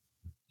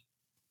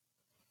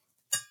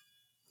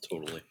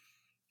 Totally.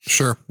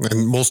 Sure.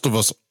 And most of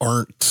us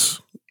aren't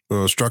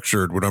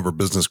structured whenever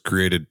business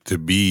created to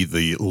be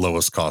the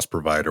lowest cost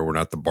provider. We're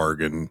not the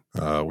bargain.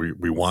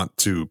 We want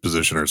to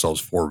position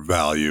ourselves for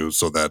value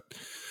so that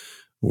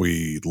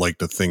we like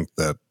to think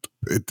that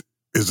it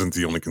isn't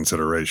the only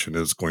consideration,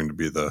 is going to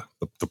be the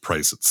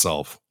price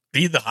itself.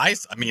 Be the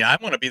highest. I mean, I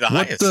want to be the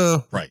highest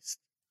price.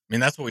 I mean,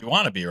 that's what we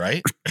want to be,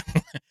 right?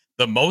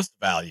 The most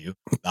value,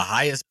 the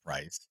highest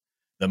price,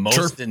 the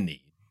most in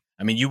need.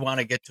 I mean, you want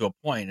to get to a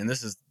point, and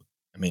this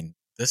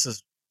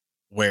is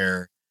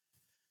where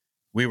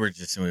we were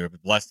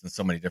blessed in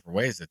so many different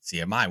ways at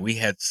CMI. We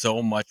had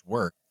so much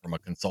work from a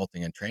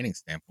consulting and training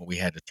standpoint, we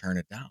had to turn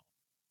it down.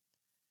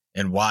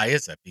 And why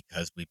is that?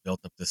 Because we built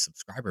up this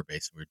subscriber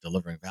base. We were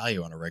delivering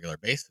value on a regular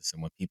basis. And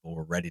when people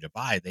were ready to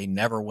buy, they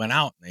never went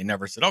out and they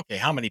never said, okay,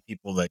 how many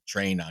people that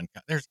train on,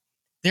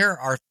 there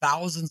are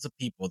thousands of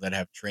people that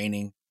have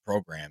training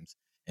programs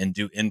and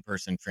do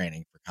in-person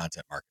training for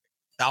content marketing,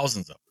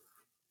 thousands of them.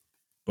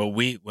 But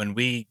when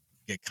we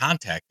get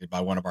contacted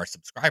by one of our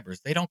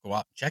subscribers, they don't go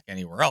out and check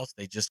anywhere else.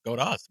 They just go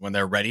to us when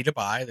they're ready to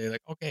buy. They're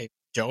like, okay,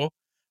 Joe,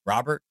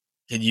 Robert,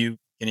 can you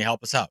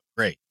help us out?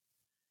 Great.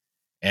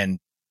 And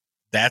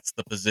that's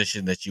the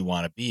position that you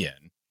want to be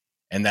in.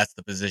 And that's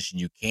the position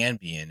you can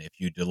be in if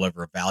you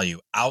deliver value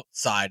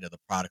outside of the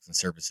products and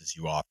services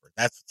you offer.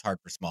 That's what's hard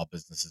for small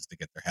businesses to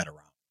get their head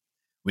around.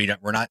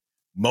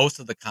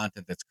 Most of the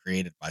content that's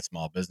created by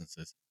small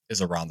businesses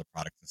is around the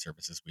products and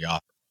services we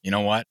offer. You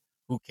know what?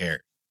 Who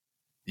cares?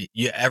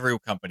 Every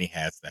company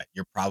has that.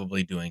 You're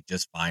probably doing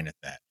just fine at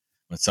that.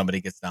 When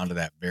somebody gets down to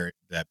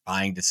that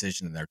buying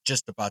decision and they're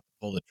just about to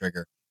pull the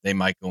trigger, they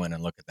might go in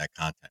and look at that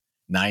content.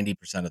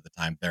 90% of the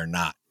time, they're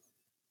not.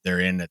 They're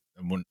in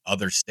one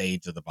other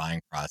stage of the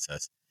buying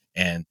process,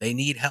 and they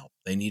need help.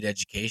 They need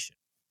education.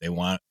 They don't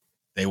want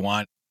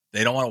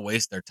to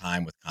waste their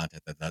time with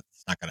content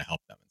that's not going to help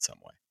them in some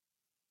way.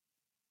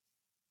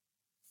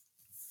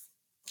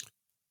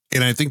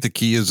 And I think the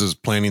key is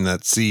planting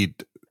that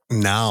seed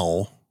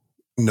now,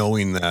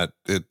 knowing that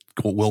it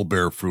will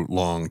bear fruit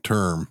long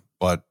term.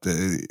 But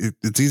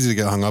it's easy to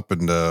get hung up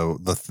in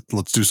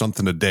let's do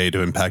something today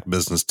to impact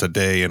business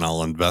today, and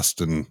I'll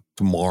invest in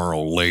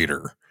tomorrow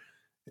later.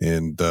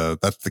 And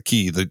that's the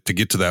key. To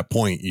get to that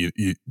point,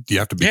 you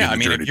have to be. Yeah, I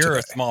mean, if you're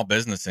a small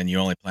business and you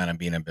only plan on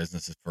being in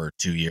business for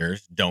 2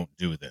 years, don't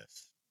do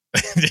this.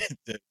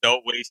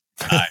 Don't waste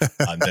time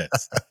on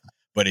this.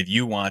 But if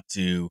you want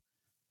to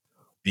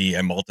be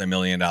a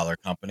multi-million-dollar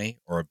company,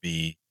 or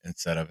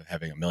instead of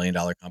having $1 million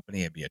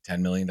company, it'd be a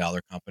 $10 million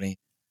company,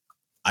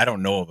 I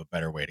don't know of a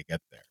better way to get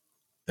there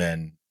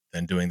than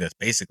doing this.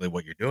 Basically,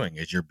 what you're doing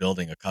is you're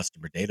building a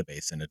customer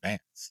database in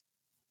advance.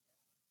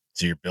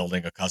 So you're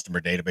building a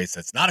customer database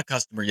that's not a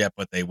customer yet,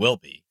 but they will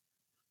be.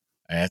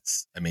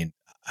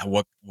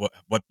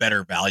 What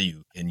better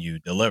value can you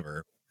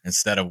deliver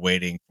instead of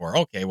waiting for,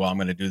 okay, well, I'm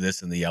going to do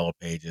this in the Yellow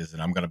Pages,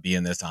 and I'm going to be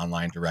in this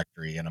online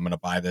directory, and I'm going to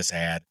buy this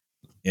ad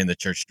in the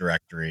church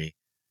directory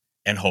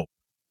and hope.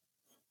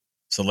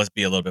 So let's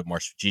be a little bit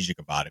more strategic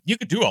about it. You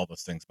could do all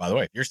those things, by the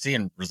way. If you're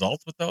seeing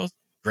results with those,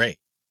 great.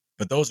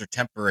 But those are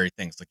temporary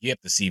things. Like, you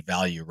have to see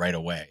value right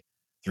away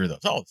through those.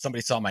 Oh,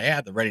 somebody saw my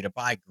ad, they're ready to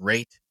buy.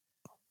 Great.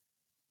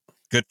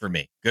 Good for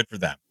me. Good for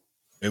them.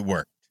 It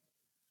worked.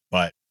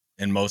 But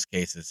in most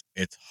cases,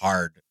 it's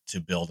hard to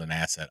build an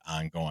asset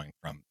ongoing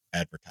from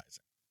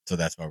advertising. So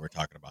that's why we're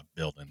talking about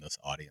building this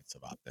audience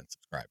of opt-in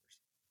subscribers.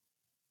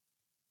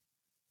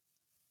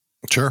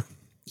 Sure.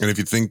 And if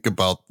you think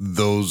about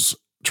those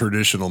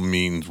traditional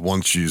means,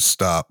 once you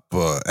stop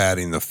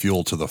adding the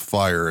fuel to the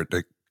fire,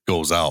 it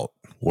goes out,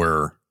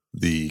 where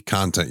the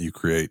content you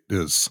create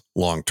is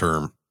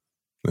long-term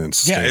and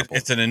sustainable. Yeah,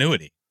 it's an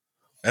annuity.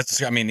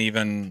 That's, I mean,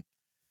 even,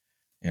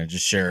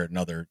 just share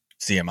another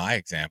CMI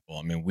example.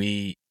 I mean,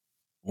 we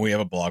have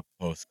a blog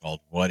post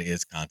called "What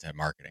is Content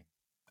Marketing?"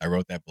 I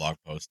wrote that blog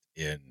post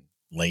in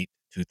late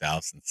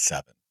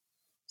 2007.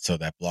 So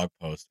that blog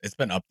post, it's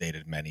been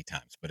updated many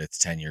times, but it's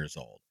 10 years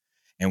old.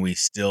 And we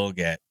still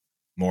get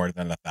more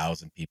than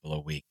 1,000 people a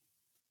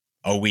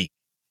week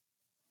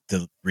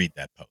to read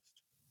that post.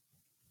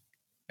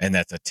 And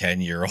that's a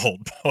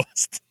 10-year-old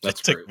post. That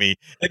took me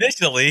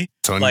initially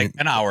like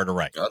an hour to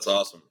write. That's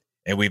awesome.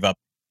 And we've updated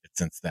it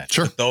since then.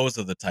 Sure. But those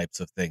are the types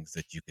of things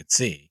that you can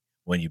see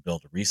when you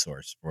build a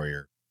resource for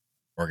your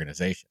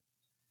organization.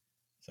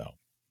 So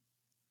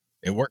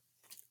it worked.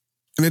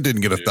 And it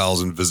didn't get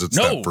 1,000 visits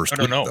that first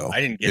week, No. though.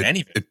 I didn't get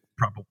anything. It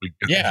probably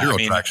got zero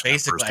traction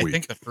basically, that first I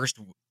think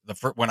the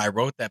first when I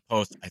wrote that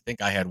post, I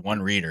think I had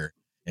one reader,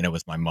 and it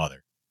was my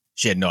mother.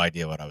 She had no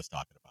idea what I was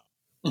talking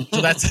about.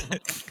 So that's,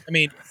 I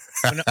mean,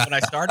 when I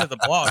started the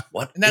blog,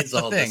 and that's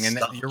the thing, and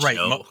you're right.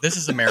 This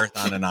is a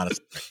marathon and not a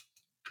sprint.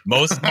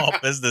 Most small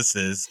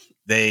businesses,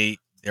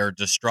 they're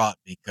distraught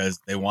because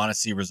they want to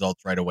see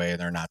results right away,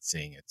 and they're not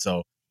seeing it.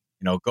 So,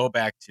 go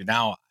back to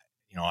now.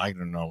 I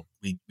don't know.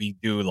 We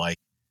do like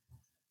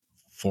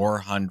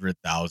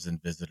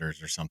 400,000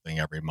 visitors or something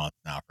every month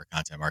now for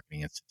Content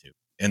Marketing Institute.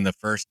 In the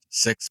first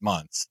 6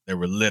 months, there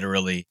was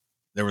literally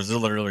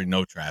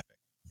no traffic.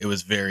 It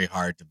was very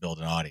hard to build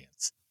an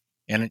audience.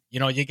 And,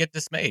 you get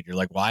dismayed. You're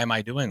like, why am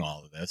I doing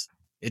all of this?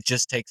 It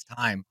just takes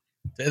time.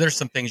 There's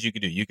some things you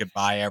could do. You could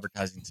buy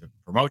advertising to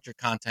promote your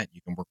content.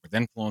 You can work with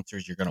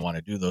influencers. You're going to want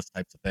to do those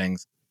types of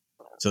things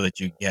so that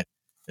you get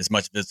as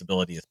much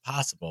visibility as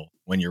possible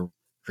when you're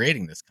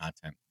creating this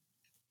content.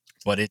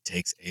 But it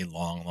takes a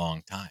long,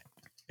 long time.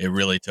 It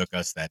really took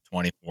us that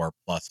 24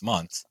 plus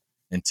months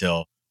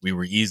until we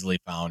were easily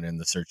found in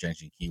the search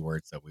engine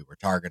keywords that we were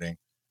targeting.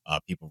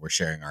 People were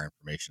sharing our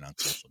information on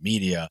social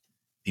media.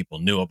 People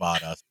knew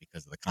about us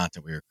because of the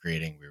content we were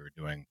creating. We were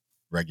doing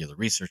regular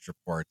research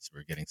reports. We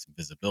were getting some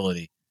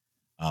visibility.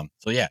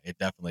 So yeah, it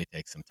definitely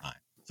takes some time.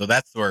 So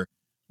that's where,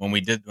 when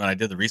I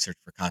did the research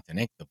for Content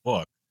Inc., the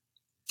book,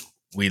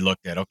 we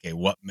looked at, okay,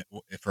 what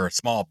for a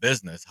small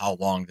business, how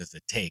long does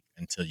it take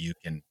until you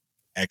can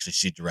actually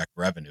see direct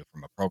revenue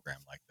from a program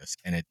like this?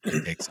 And it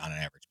takes on an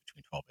average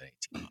between 12 and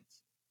 18 months.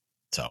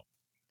 So,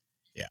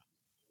 yeah.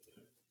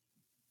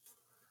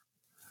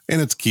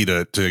 And it's key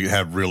to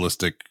have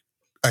realistic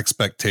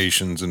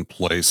expectations in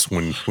place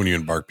when you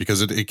embark,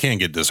 because it can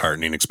get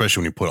disheartening,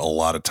 especially when you put a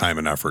lot of time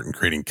and effort in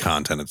creating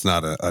content. It's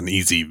not an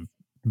easy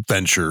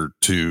venture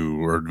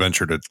to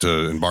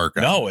embark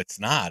on. No, it's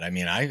not. I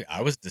mean,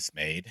 I was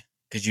dismayed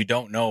because you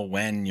don't know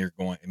when you're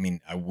going. I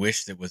mean, I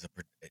wish it was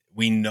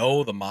we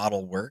know the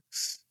model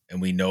works,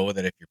 and we know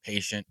that if you're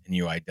patient and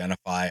you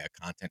identify a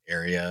content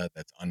area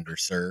that's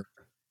underserved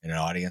and an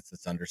audience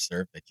that's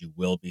underserved, that you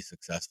will be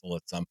successful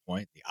at some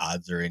point. The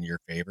odds are in your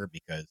favor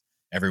because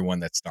everyone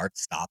that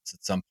starts stops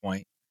at some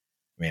point.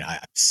 I mean,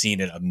 I've seen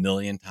it a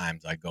million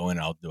times. I go in,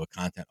 I'll do a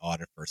content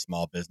audit for a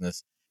small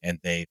business, and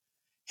they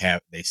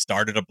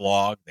started a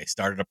blog, they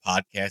started a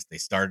podcast, they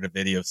started a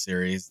video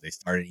series, they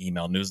started an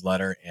email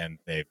newsletter, and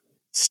they've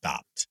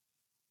stopped.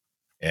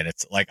 And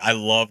it's like, I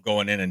love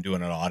going in and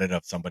doing an audit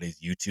of somebody's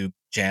YouTube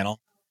channel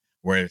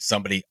where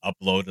somebody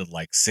uploaded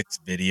like 6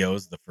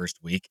 videos the first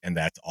week and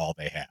that's all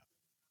they have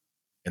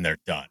and they're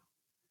done.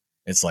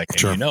 It's like,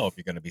 sure. And if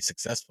you're going to be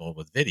successful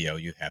with video,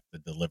 you have to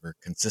deliver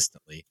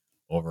consistently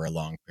over a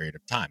long period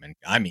of time. And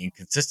I mean,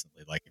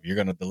 consistently, like if you're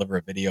going to deliver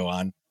a video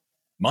on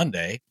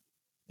Monday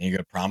and you're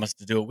going to promise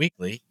to do it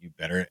weekly,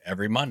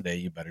 every Monday,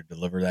 you better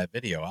deliver that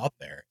video out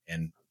there.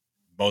 And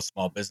most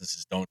small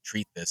businesses don't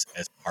treat this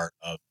as part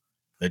of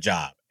the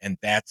job. And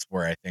that's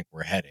where I think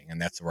we're heading. And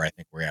that's where I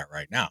think we're at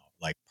right now.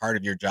 Like, part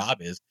of your job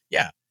is,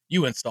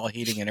 you install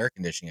heating and air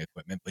conditioning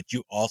equipment, but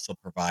you also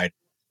provide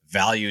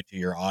value to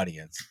your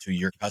audience, to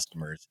your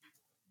customers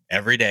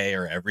every day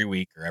or every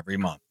week or every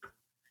month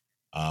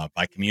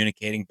by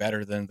communicating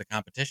better than the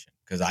competition.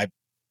 Because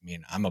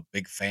I'm a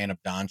big fan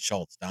of Don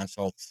Schultz. Don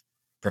Schultz,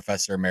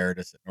 professor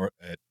emeritus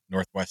at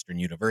Northwestern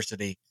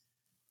University.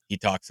 He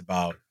talks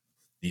about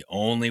the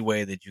only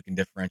way that you can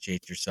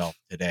differentiate yourself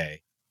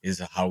today is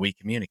how we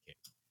communicate.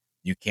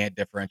 You can't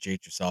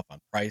differentiate yourself on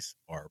price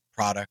or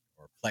product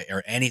or play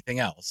or anything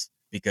else,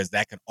 because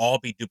that can all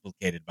be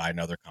duplicated by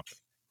another company.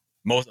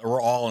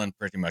 We're all in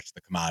pretty much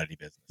the commodity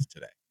business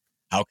today.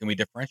 How can we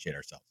differentiate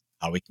ourselves?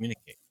 How we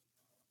communicate.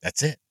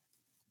 That's it.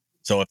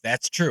 So if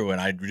that's true,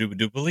 and I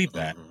do believe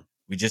that,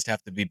 we just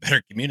have to be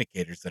better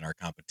communicators than our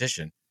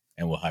competition,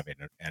 and we'll have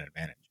an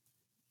advantage.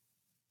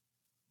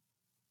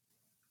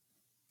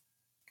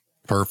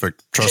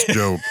 Perfect. Trust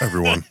Joe,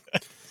 everyone.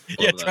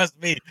 Trust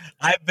me.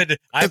 I've been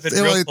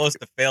real close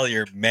to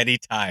failure many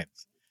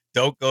times.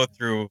 Don't go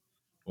through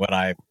what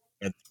I've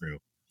been through.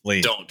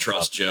 Please don't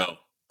trust Joe.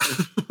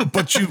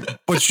 but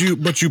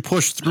you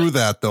push through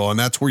that though, and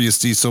that's where you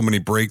see so many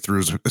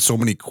breakthroughs. So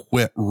many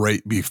quit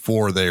right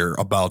before they're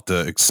about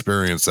to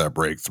experience that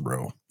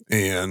breakthrough,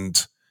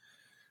 and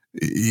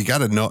you got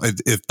to know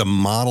if the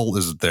model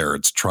is there,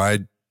 it's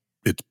tried,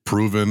 it's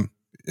proven,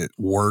 it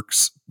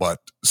works. But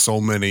so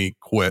many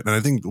quit, and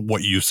I think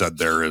what you said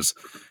there is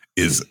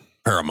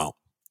paramount.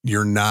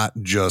 You're not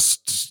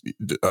just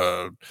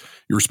your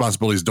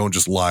responsibilities don't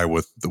just lie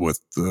with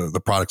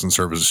the products and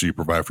services you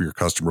provide for your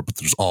customer, but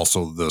there's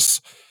also this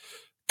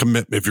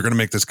commitment. If you're going to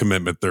make this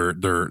commitment,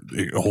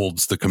 it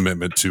holds the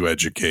commitment to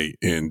educate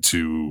and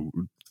to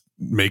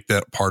make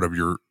that part of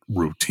your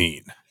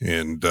routine,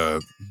 and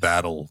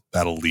that'll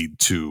lead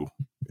to,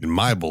 in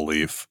my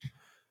belief,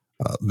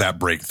 that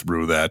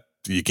breakthrough that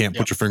you can't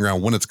put your finger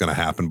on when it's going to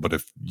happen, but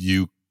if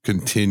you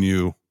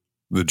continue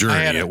the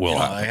journey, it will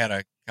happen. I had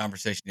a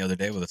conversation the other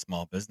day with a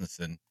small business,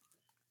 and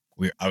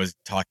I was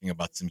talking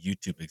about some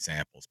YouTube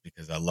examples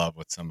because I love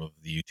what some of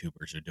the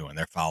YouTubers are doing.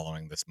 They're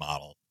following this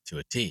model to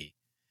a T,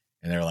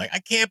 and they're like, I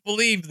can't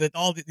believe that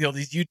all the,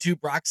 these YouTube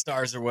rock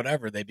stars or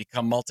whatever, they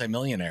become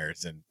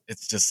multimillionaires. And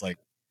it's just like,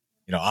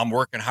 I'm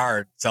working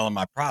hard selling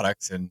my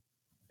products,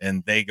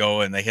 and they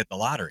go and they hit the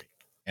lottery.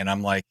 And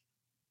I'm like,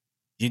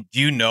 do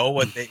you know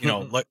what they,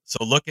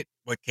 look at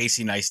what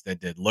Casey Neistat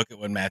did. Look at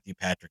what Matthew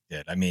Patrick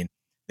did. I mean,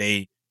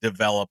 they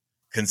develop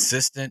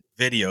consistent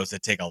videos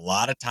that take a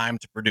lot of time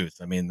to produce.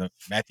 I mean,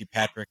 Matthew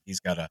Patrick, he's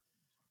got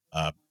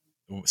a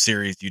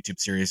YouTube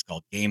series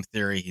called Game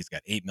Theory. He's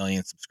got 8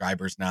 million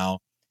subscribers now.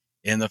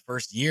 In the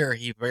first year,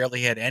 he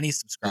barely had any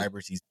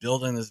subscribers. He's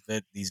building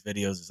these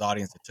videos, his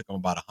audience. It took him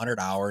about 100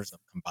 hours of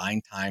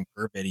combined time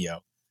per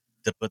video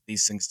to put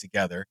these things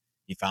together.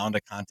 He found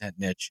a content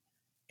niche,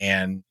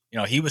 and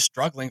he was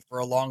struggling for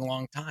a long,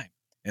 long time.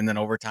 And then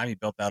over time, he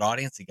built that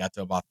audience. He got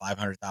to about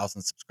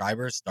 500,000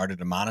 subscribers, started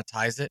to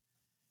monetize it.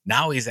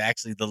 Now he's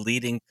actually the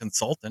leading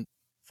consultant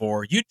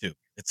for YouTube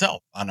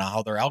itself on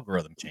how their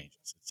algorithm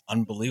changes. It's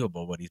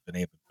unbelievable what he's been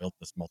able to build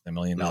this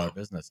multi-million-dollar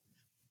business.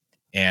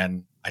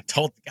 And I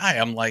told the guy,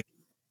 I'm like,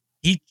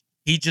 he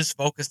just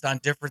focused on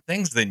different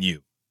things than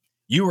you.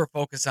 You were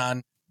focused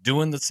on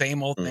doing the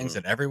same old things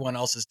that everyone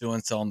else is doing,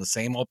 selling the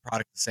same old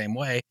product the same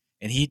way.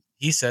 And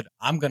he said,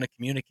 I'm going to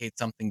communicate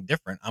something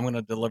different. I'm going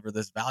to deliver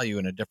this value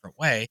in a different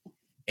way,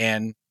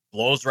 and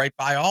blows right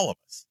by all of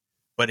us.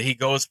 But he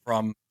goes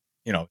from,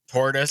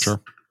 tortoise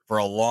for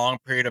a long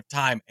period of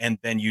time. And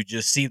then you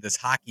just see this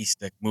hockey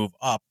stick move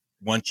up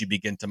once you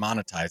begin to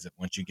monetize it,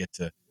 once you get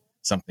to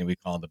something we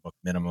call in the book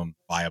minimum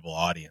viable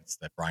audience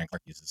that Brian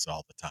Clark uses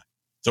all the time.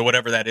 So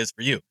whatever that is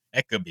for you,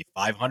 it could be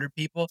 500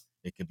 people.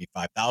 It could be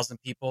 5,000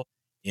 people.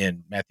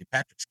 In Matthew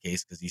Patrick's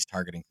case, because he's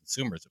targeting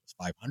consumers, it was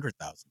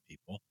 500,000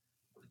 people.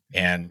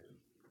 And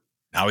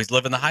now he's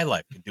living the high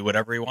life, can do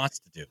whatever he wants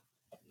to do.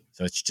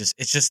 So it's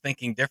just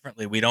thinking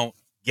differently. We don't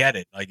get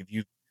it. Like if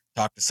you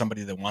talk to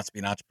somebody that wants to be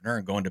an entrepreneur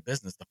and go into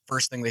business, the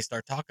first thing they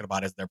start talking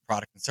about is their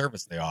product and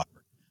service they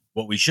offer.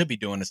 What we should be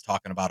doing is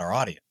talking about our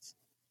audience.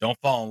 Don't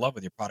fall in love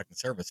with your product and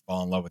service,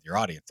 fall in love with your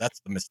audience. That's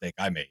the mistake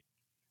I made.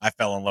 I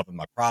fell in love with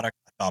my product.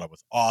 I thought it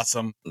was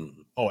awesome.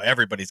 Oh,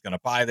 everybody's going to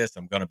buy this.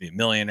 I'm going to be a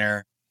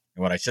millionaire.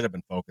 And what I should have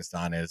been focused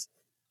on is,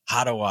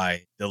 how do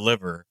I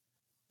deliver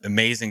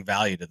amazing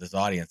value to this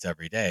audience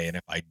every day? And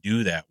if I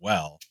do that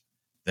well,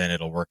 then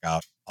it'll work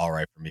out all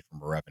right for me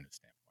from a revenue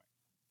standpoint.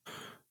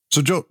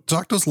 So Joe,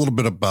 talk to us a little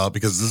bit about,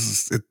 because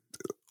this is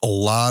a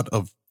lot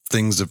of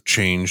things have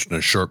changed in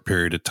a short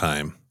period of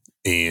time.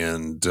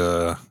 And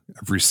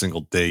every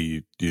single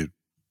day you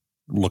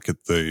look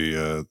at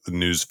the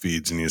news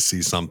feeds and you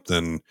see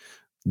something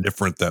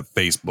different that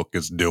Facebook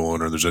is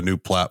doing, or there's a new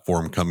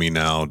platform coming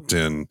out,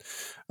 and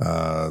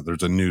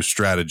there's a new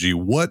strategy.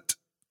 What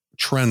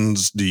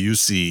trends do you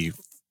see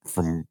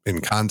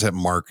in content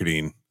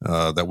marketing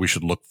that we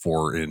should look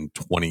for in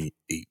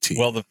 2018?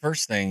 Well, the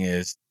first thing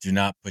is, do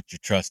not put your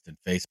trust in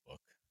Facebook.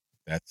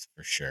 That's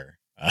for sure.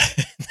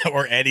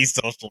 Or any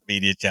social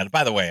media channel.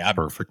 By the way,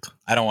 perfect.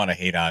 I don't want to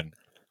hate on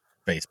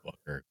Facebook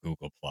or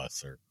Google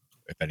Plus, or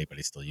if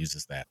anybody still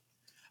uses that,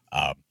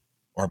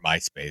 or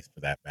MySpace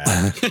for that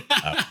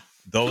matter.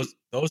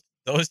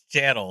 Those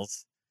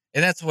channels,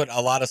 and that's what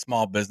a lot of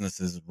small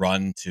businesses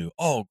run to.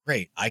 Oh,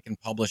 great! I can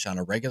publish on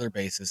a regular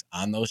basis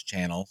on those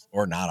channels,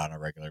 or not on a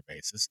regular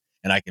basis,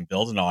 and I can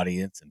build an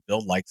audience and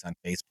build likes on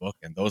Facebook,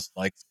 and those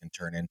likes can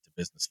turn into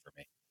business for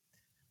me.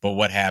 But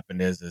what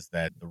happened is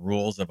that the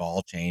rules have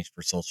all changed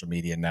for social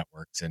media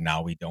networks, and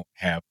now we don't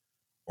have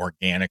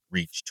organic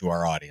reach to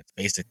our audience.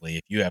 Basically,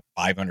 if you have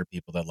 500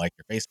 people that like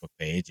your Facebook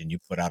page and you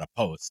put out a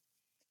post,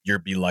 you'll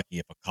be lucky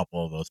if a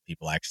couple of those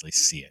people actually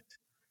see it.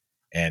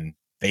 And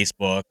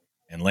Facebook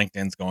and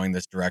LinkedIn's going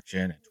this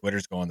direction, and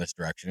Twitter's going this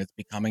direction. It's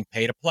becoming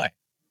pay to play.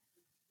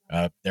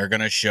 They're going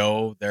to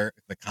show the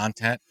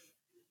content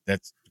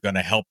that's going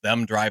to help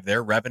them drive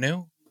their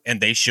revenue,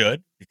 and they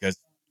should, because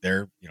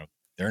they're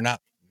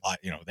not,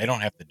 they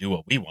don't have to do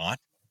what we want.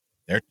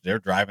 They're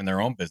driving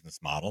their own business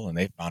model, and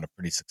they found a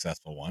pretty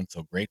successful one.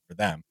 So great for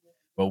them.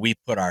 But we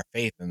put our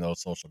faith in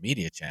those social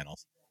media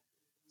channels.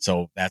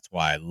 So that's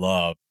why I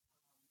love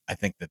I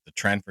think that the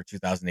trend for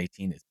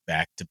 2018 is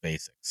back to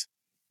basics.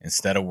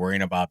 Instead of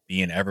worrying about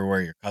being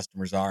everywhere your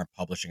customers are and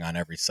publishing on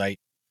every site,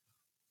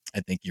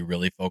 I think you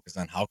really focus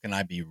on how can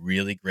I be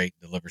really great,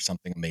 deliver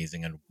something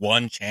amazing in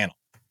one channel.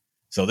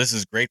 So this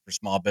is great for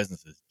small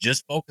businesses.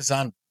 Just focus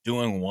on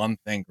doing one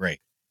thing great.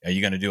 Are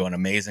you going to do an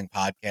amazing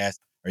podcast?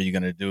 Are you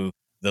going to do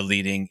the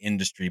leading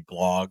industry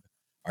blog?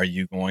 Are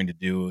you going to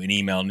do an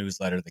email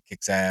newsletter that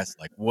kicks ass?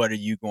 Like, what are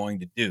you going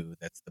to do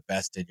that's the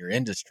best in your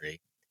industry?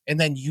 And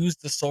then use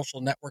the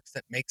social networks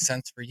that make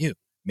sense for you.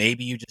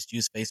 Maybe you just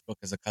use Facebook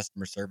as a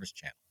customer service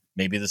channel.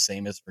 Maybe the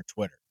same is for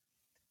Twitter.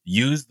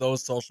 Use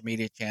those social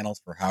media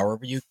channels for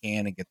however you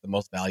can and get the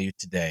most value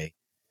today.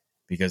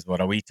 Because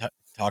what we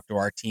talk to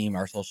our team,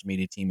 our social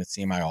media team at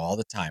CMI all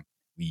the time,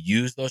 we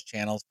use those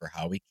channels for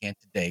how we can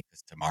today,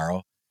 because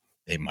tomorrow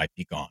they might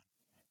be gone.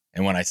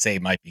 And when I say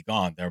might be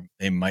gone,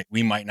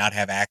 we might not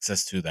have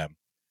access to them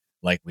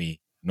like we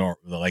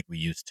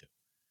used to.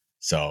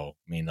 So,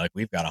 I mean, like,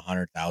 we've got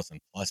 100,000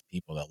 plus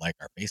people that like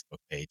our Facebook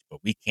page, but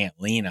we can't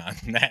lean on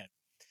that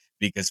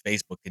because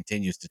Facebook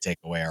continues to take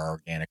away our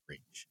organic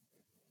reach.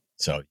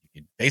 So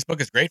Facebook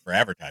is great for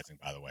advertising,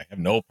 by the way. I have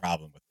no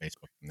problem with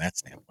Facebook from that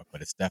standpoint,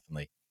 but it's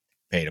definitely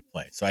pay to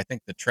play. So I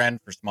think the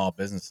trend for small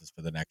businesses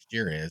for the next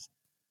year is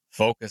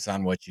focus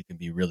on what you can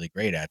be really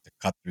great at to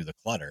cut through the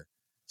clutter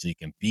so you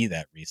can be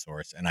that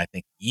resource. And I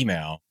think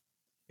email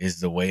is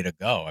the way to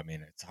go. I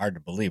mean, it's hard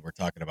to believe we're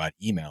talking about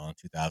email in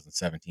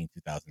 2017,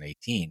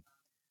 2018.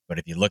 But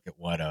if you look at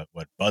what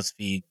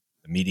BuzzFeed,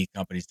 the media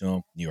companies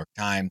doing, New York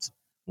Times,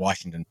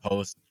 Washington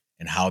Post,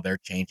 and how they're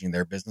changing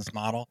their business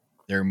model,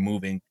 they're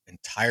moving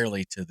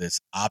entirely to this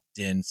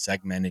opt-in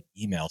segmented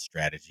email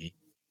strategy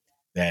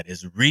that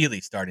is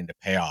really starting to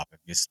pay off. If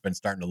you've been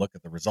starting to look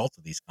at the results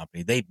of these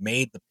companies, they've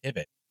made the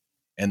pivot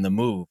and the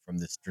move from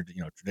this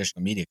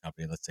traditional media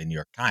company, let's say New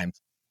York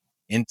Times,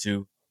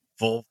 into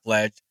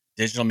full-fledged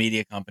digital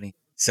media company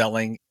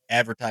selling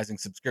advertising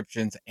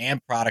subscriptions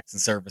and products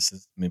and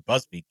services. I mean,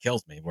 BuzzFeed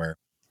kills me, where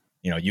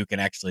you can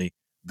actually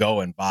go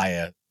and buy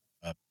a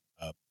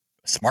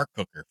smart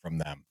cooker from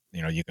them.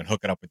 You can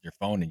hook it up with your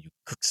phone and you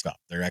cook stuff.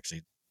 They're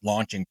actually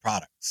launching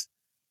products.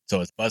 So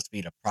is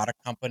BuzzFeed a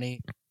product company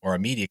or a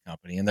media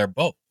company? And they're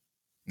both.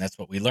 And that's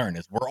what we learn,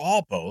 is we're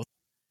all both.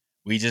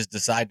 We just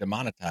decide to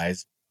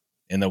monetize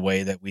in the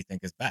way that we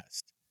think is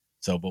best.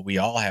 So, but we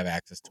all have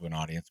access to an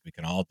audience. We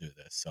can all do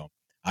this. So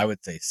I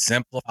would say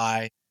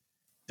simplify.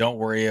 Don't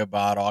worry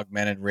about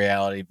augmented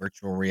reality,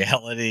 virtual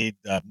reality,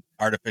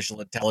 artificial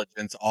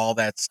intelligence, all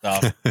that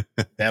stuff.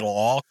 That'll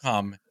all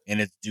come in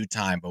its due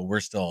time, but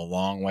we're still a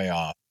long way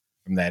off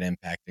from that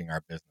impacting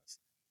our business.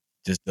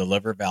 Just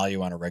deliver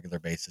value on a regular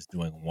basis,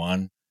 doing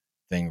one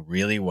thing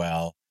really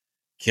well.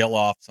 Kill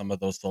off some of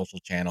those social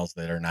channels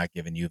that are not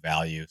giving you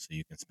value so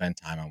you can spend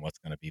time on what's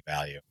going to be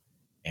value.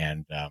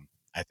 And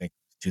I think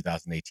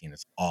 2018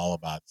 is all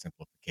about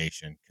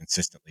simplification,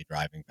 consistently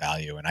driving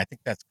value. And I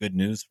think that's good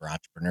news for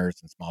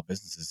entrepreneurs and small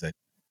businesses that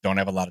don't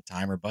have a lot of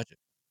time or budget.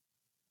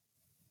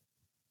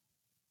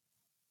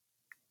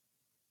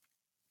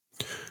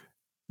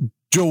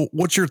 Joe,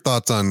 what's your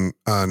thoughts on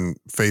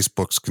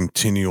Facebook's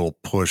continual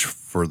push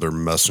for their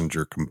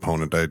messenger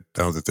component? I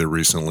know that they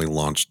recently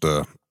launched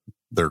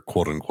their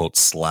quote unquote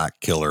Slack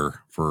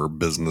killer for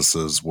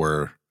businesses,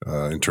 where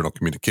internal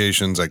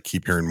communications. I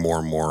keep hearing more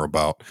and more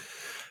about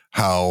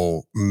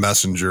how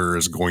Messenger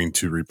is going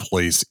to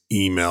replace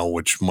email,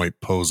 which might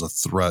pose a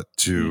threat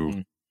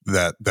to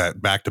that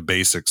back to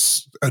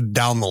basics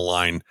down the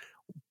line.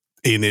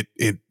 And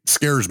it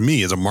scares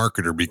me as a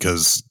marketer,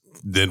 because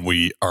then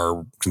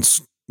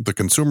the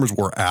consumers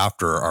we're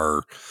after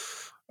are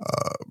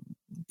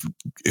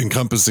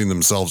encompassing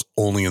themselves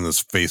only in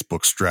this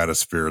Facebook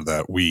stratosphere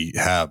that we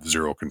have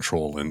zero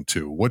control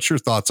into. What's your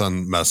thoughts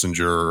on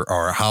Messenger,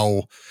 or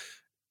how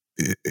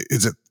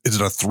is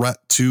it a threat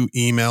to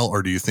email,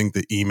 or do you think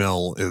that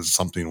email is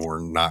something we're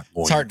not going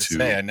to? It's hard to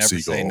say. I never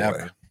say never.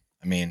 Away?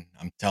 I mean,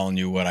 I'm telling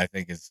you what I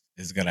think is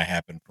going to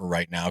happen for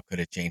right now. Could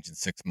it change in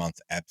 6 months?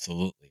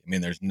 Absolutely. I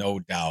mean, there's no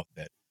doubt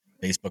that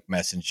Facebook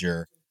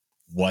Messenger,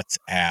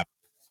 WhatsApp,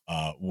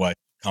 what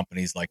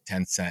companies like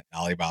Tencent,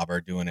 Alibaba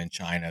are doing in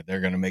China, they're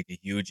going to make a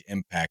huge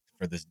impact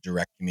for this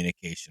direct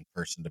communication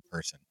person to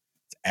person.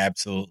 It's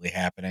absolutely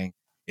happening.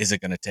 Is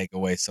it going to take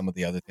away some of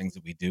the other things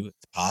that we do?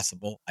 It's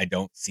possible. I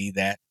don't see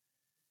that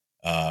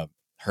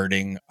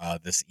hurting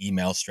this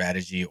email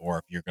strategy, or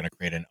if you're going to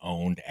create an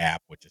owned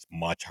app, which is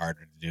much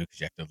harder to do because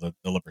you have to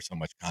deliver so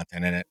much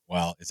content in it.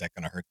 Well, is that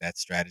going to hurt that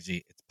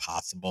strategy? It's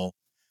possible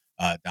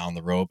down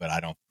the road, but I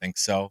don't think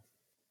so.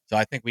 So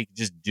I think we can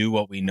just do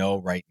what we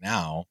know right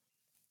now.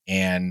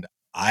 And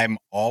I'm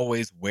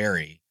always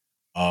wary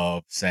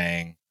of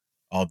saying,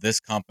 oh, this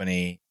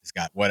company has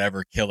got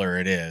whatever killer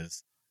it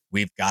is.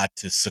 We've got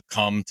to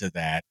succumb to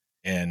that,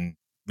 and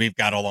we've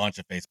got to launch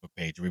a Facebook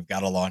page, or we've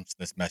got to launch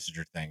this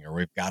Messenger thing, or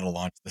we've got to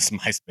launch this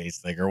MySpace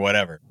thing, or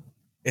whatever.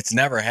 It's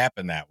never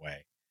happened that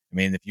way. I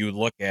mean, if you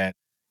look at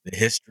the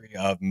history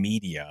of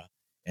media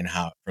and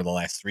how for the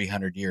last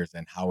 300 years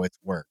and how it's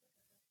worked,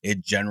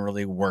 it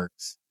generally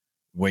works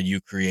when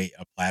you create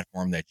a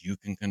platform that you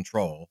can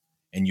control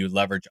and you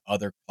leverage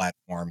other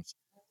platforms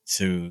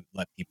to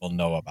let people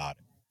know about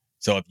it.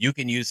 So if you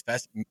can use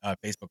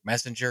Facebook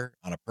Messenger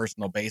on a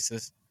personal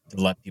basis to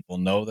let people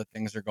know that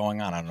things are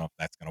going on, I don't know if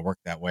that's going to work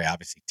that way.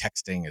 Obviously,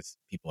 texting is,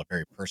 people are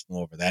very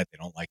personal over that. They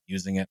don't like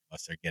using it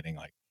unless they're getting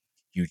like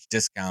huge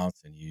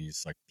discounts, and you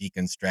use like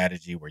beacon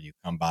strategy where you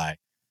come by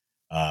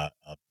a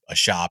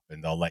shop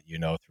and they'll let you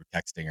know through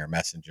texting or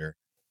messenger.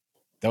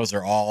 Those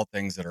are all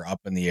things that are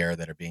up in the air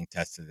that are being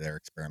tested. They're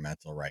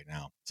experimental right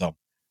now. So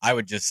I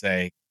would just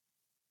say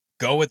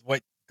go with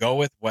what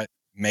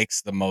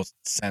makes the most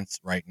sense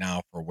right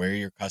now for where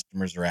your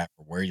customers are at,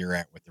 for where you're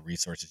at with the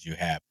resources you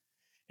have,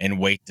 and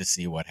wait to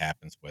see what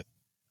happens with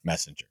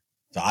Messenger.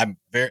 So I'm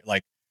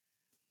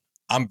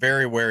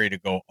very wary to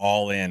go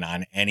all in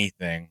on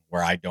anything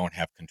where I don't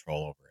have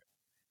control over it.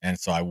 And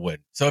so I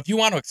would. So if you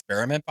want to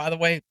experiment, by the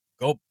way,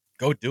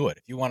 go do it.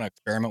 If you want to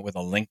experiment with a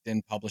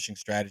LinkedIn publishing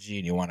strategy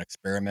and you want to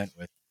experiment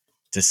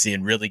to see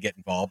and really get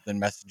involved in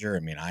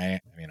Messenger. I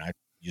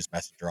use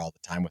Messenger all the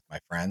time with my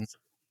friends,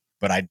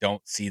 but I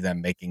don't see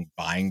them making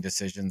buying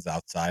decisions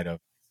outside of,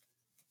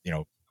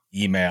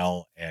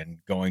 email and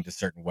going to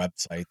certain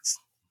websites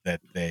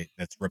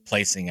that's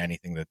replacing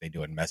anything that they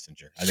do in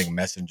Messenger. I think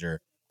Messenger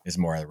is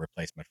more a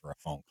replacement for a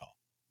phone call,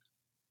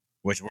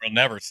 which we'll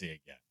never see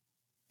again.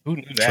 Who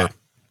knew that?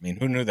 Sure.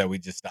 Who knew that we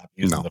just stopped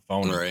using the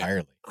phone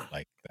entirely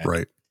like that?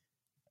 Right.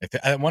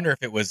 I wonder if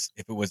it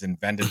was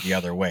invented the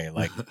other way.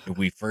 Like if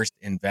we first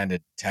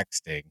invented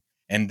texting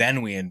and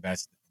then we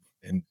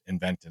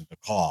invented the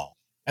call,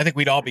 I think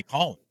we'd all be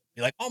calling.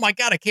 Be like, oh my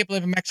God, I can't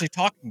believe I'm actually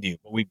talking to you.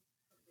 But we've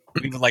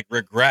like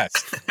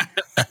regressed.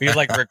 We've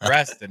like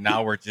regressed, and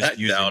now we're just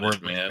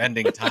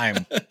spending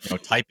time,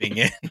 typing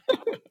in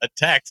a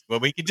text, but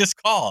we can just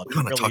call.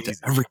 I'm gonna talk to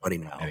everybody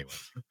now. Anyway.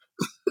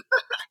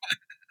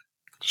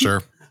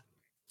 Sure.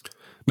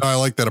 No, I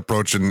like that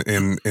approach,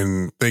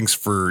 and thanks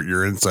for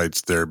your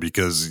insights there,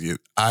 because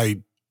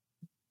I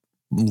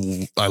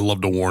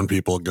love to warn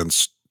people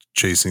against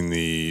chasing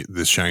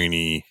the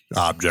shiny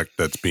object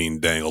that's being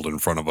dangled in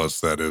front of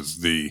us. That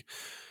is the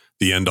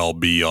end all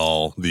be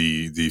all,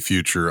 the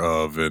future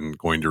of, and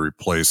going to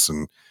replace.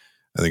 And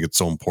I think it's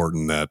so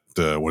important that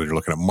when you're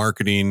looking at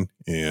marketing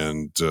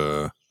and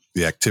the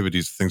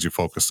activities, things you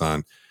focus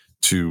on,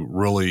 to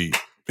really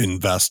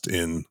invest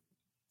in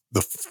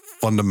the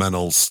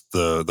fundamentals,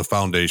 the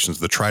foundations,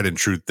 the tried and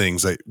true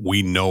things that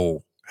we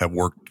know have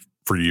worked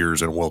for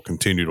years and will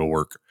continue to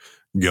work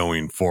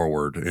going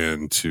forward,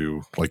 and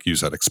to, like you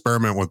said,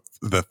 experiment with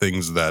the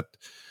things that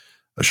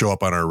show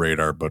up on our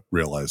radar, but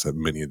realize that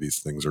many of these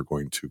things are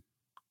going to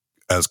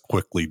as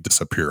quickly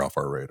disappear off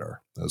our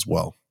radar as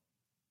well.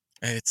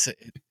 It's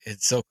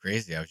so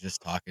crazy. I was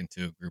just talking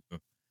to a group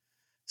of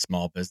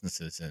small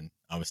businesses, and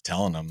I was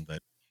telling them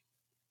that,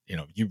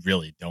 you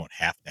really don't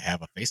have to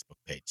have a Facebook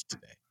page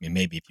today.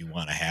 Maybe if you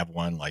want to have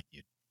one, like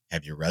you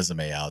have your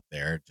resume out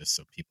there just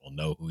so people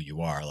know who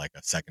you are, like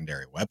a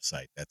secondary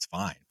website, that's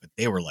fine. But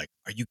they were like,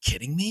 are you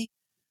kidding me?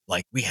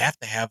 Like, we have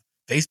to have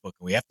Facebook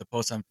and we have to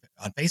post on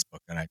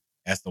Facebook. And I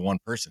asked the one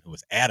person who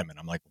was adamant.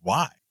 I'm like,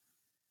 why?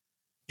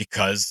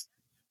 Because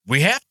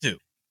we have to.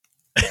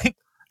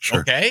 Sure.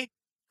 Okay.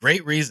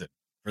 Great reason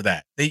for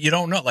that. You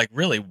don't know, like,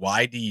 really,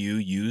 why do you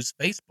use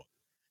Facebook?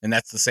 And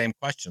that's the same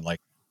question. Like,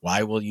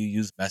 why will you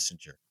use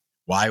Messenger?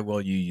 Why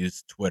will you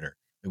use Twitter?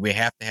 We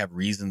have to have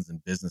reasons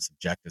and business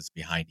objectives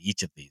behind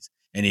each of these.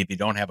 And if you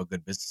don't have a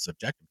good business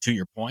objective, to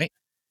your point,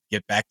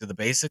 get back to the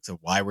basics of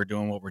why we're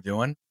doing what we're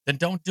doing, then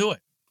don't do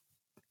it.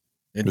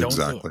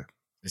 Exactly. Do it.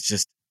 It's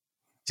just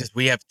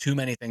we have too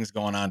many things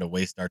going on to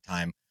waste our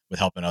time with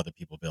helping other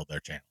people build their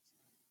channels.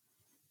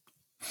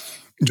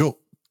 Joe,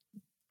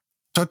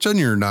 touch on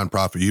your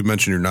nonprofit. You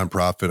mentioned your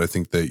nonprofit. I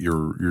think that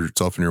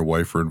yourself and your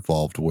wife are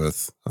involved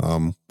with.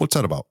 What's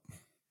that about?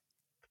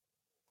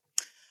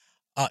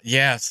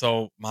 Yeah.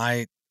 So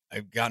I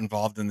got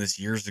involved in this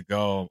years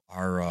ago.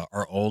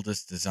 Our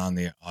oldest is on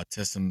the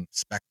autism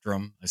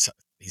spectrum.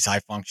 He's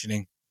high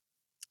functioning.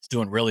 He's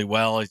doing really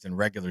well. He's in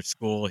regular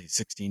school. He's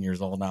 16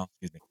 years old now.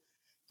 Excuse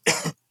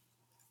me.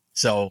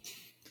 So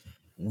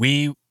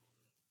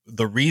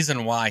the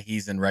reason why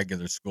he's in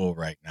regular school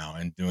right now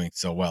and doing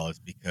so well is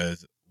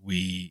because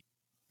we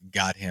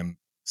got him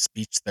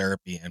speech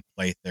therapy and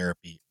play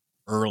therapy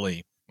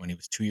early when he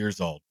was 2 years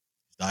old.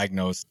 He was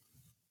diagnosed,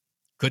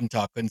 couldn't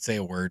talk, couldn't say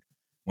a word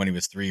when he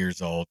was 3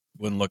 years old,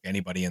 wouldn't look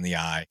anybody in the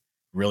eye,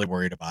 really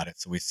worried about it.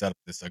 So we set up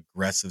this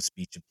aggressive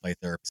speech and play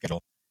therapy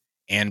schedule.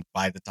 And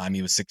by the time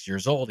he was 6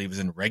 years old, he was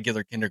in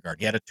regular kindergarten.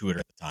 He had a tutor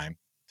at the time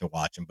to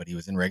watch him, but he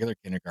was in regular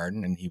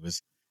kindergarten and he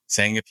was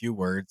saying a few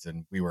words,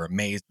 and we were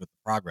amazed with the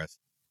progress.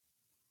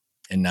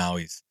 And now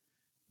he's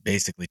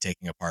basically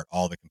taking apart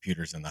all the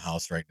computers in the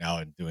house right now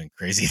and doing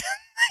crazy.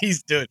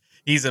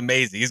 He's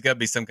amazing. He's got to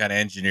be some kind of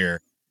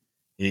engineer.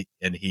 He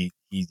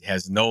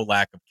has no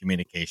lack of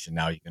communication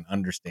now. You can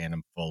understand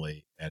him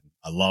fully, and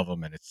I love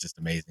him, and it's just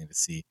amazing to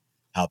see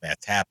how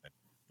that's happened.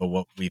 But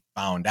what we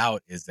found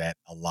out is that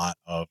a lot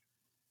of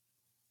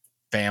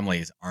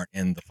families aren't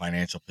in the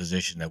financial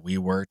position that we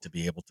were to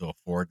be able to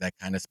afford that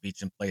kind of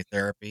speech and play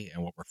therapy.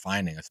 And what we're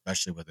finding,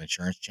 especially with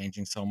insurance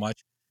changing so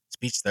much,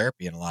 speech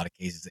therapy in a lot of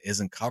cases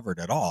isn't covered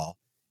at all.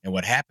 And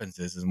what happens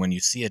is when you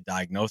see a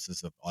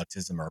diagnosis of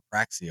autism or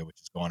apraxia, which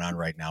is going on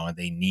right now, and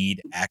they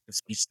need active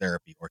speech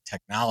therapy or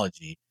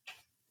technology,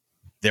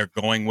 they're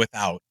going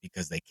without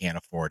because they can't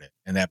afford it.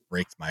 And that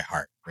breaks my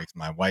heart, breaks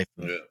my wife,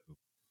 who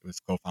was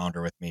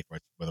co-founder with me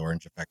with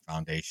Orange Effect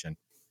Foundation.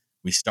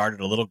 We started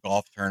a little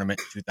golf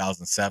tournament in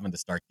 2007 to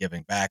start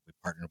giving back. We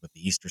partnered with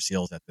the Easter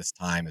Seals at this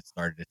time. It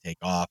started to take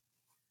off.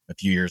 A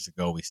few years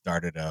ago, we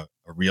started a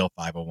real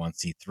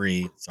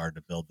 501c3, started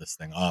to build this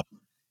thing up.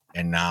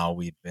 And now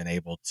we've been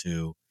able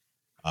to,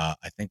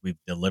 I think we've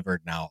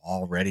delivered now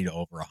already to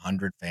over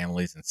 100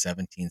 families in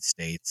 17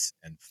 states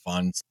and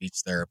fund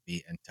speech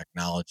therapy and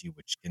technology,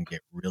 which can get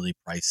really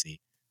pricey.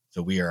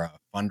 So we are a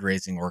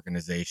fundraising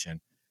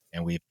organization,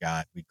 and we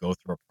go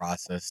through a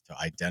process to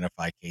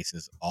identify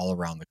cases all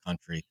around the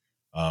country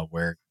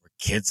where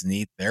kids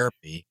need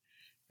therapy.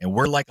 And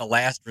we're like a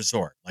last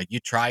resort. Like, you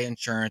try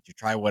insurance, you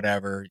try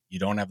whatever, you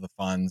don't have the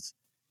funds,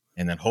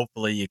 and then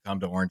hopefully you come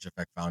to Orange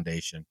Effect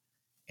Foundation,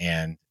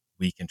 and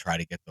we can try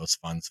to get those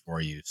funds for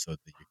you so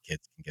that your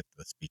kids can get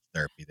the speech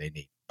therapy they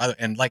need.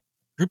 And like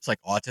groups like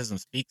Autism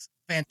Speaks,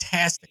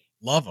 fantastic,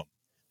 love them.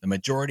 The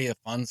majority of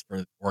funds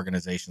for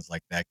organizations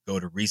like that go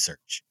to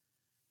research.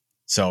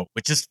 So,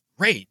 which is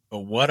great, but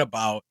what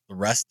about the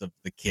rest of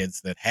the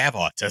kids that have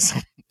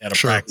autism and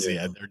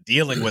apraxia? Sure. They're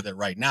dealing with it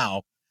right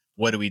now.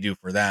 What do we do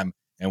for them?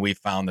 And we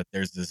found that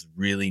there's this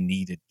really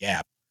needed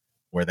gap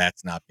where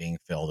that's not being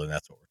filled, and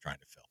that's what we're trying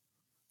to fill.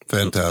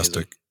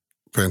 Fantastic.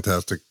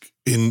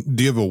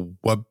 Do you have a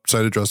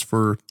website address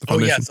for the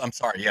foundation? Oh, yes. I'm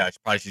sorry. Yeah, I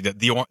probably should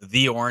do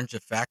the Orange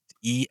Effect,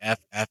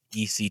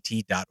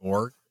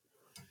 EFFECT.org.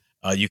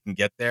 You can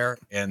get there,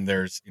 and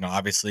there's,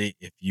 obviously,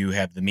 if you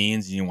have the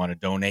means and you want to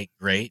donate,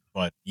 great.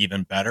 But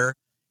even better,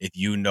 if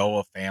you know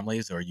of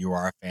families, or you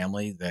are a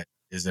family that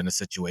is in a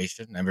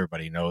situation,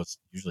 everybody knows,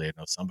 usually I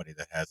know somebody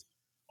that has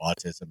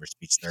autism or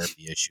speech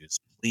therapy issues,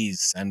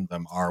 please send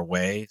them our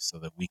way so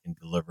that we can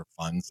deliver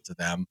funds to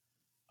them.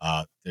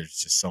 There's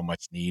just so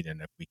much need,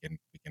 and if we can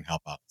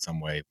help out in some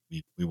way,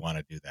 we want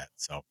to do that.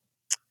 So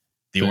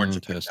the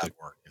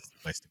orangeeffect.org is the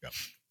place to go.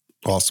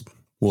 Awesome.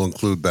 We'll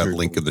include that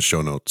link in the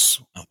show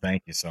notes. Oh,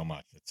 thank you so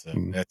much.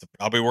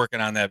 I'll be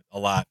working on that a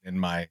lot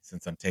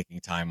since I'm taking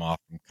time off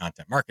from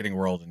content marketing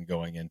world and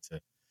going into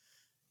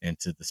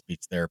the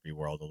speech therapy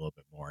world a little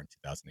bit more in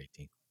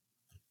 2018.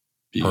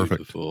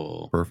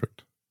 Beautiful.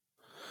 Perfect.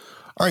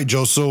 All right,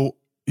 Joe. So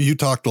you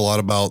talked a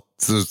lot about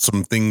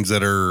some things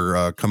that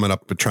are coming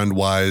up trend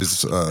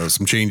wise,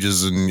 some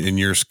changes in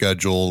your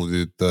schedule,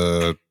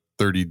 the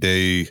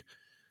 30-day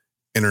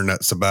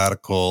internet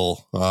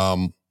sabbatical.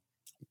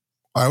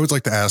 I always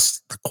like to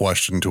ask the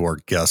question to our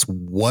guests: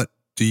 what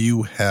do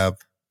you have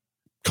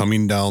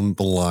coming down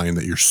the line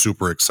that you're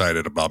super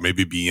excited about,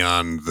 maybe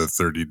beyond the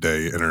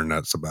 30-day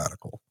internet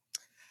sabbatical?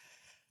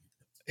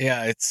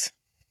 Yeah,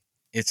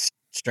 it's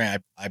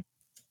strange. I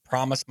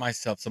promised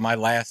myself, so my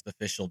last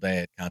official day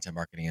at Content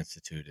Marketing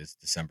Institute is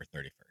December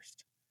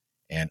 31st.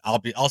 And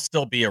I'll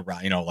still be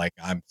around,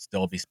 I'm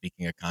still be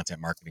speaking at Content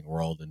Marketing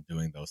World and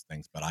doing those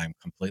things, but I'm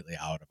completely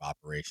out of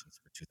operations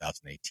for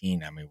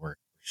 2018. I mean, we're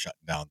shutting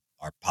down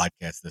our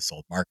podcast, This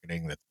Old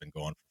Marketing, that's been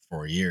going for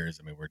 4 years.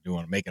 I mean,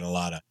 we're making a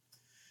lot of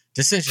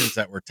decisions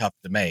that were tough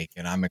to make.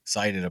 And I'm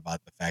excited about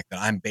the fact that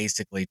I'm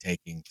basically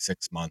taking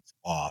 6 months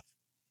off.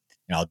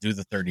 I'll do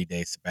the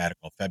 30-day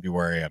sabbatical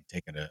February. I'm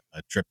taking a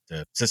trip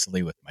to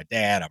Sicily with my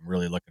dad. I'm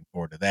really looking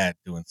forward to that,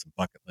 doing some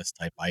bucket list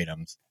type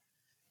items.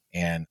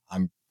 And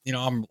I'm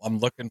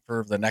looking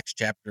for the next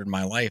chapter in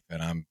my life,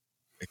 and I'm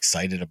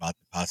excited about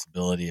the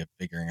possibility of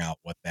figuring out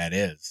what that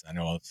is. I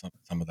know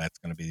some of that's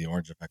going to be the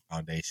Orange Effect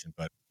Foundation,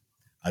 but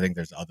I think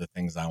there's other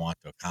things I want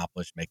to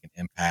accomplish, make an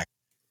impact,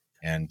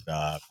 and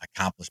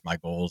accomplish my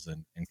goals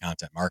in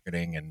content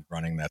marketing and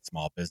running that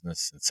small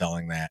business and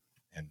selling that.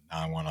 And now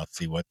I want to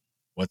see what's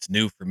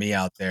new for me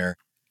out there,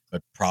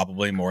 but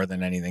probably more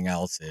than anything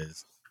else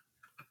is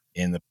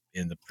in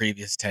the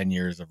previous 10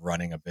 years of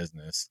running a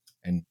business,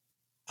 and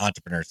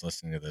entrepreneurs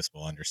listening to this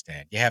will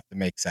understand, you have to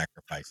make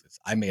sacrifices.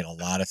 I made a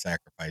lot of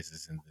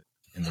sacrifices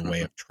in the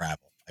way of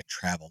travel. I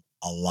traveled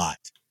a lot.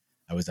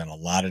 I was in a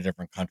lot of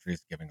different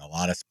countries, giving a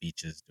lot of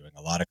speeches, doing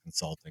a lot of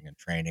consulting and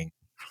training,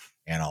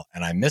 and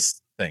I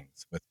missed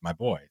things with my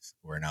boys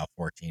who are now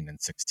 14 and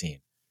 16.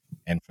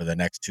 And for the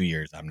next 2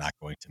 years, I'm not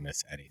going to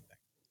miss anything.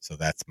 So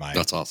that's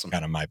awesome.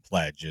 Kind of my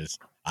pledge is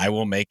I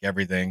will make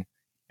everything,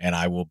 and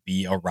I will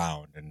be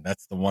around. And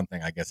that's the one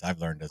thing I guess I've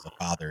learned as a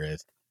father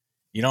is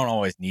you don't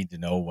always need to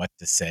know what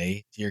to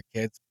say to your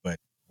kids, but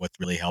what's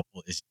really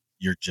helpful is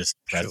you're just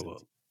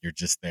present. You're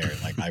just there.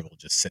 Like, I will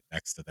just sit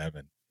next to them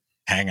and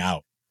hang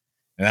out.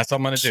 And that's what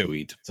I'm going to do.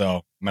 Sweet. So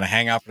I'm going to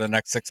hang out for the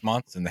next 6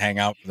 months and hang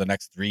out for the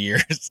next 3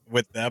 years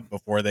with them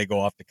before they go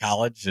off to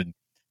college and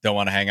don't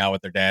want to hang out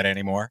with their dad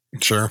anymore.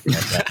 Sure.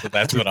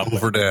 That's what I'm cool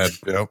for dad.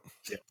 Yep.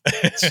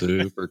 Yeah.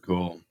 Super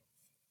cool.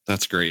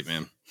 That's great,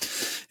 man.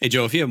 Hey,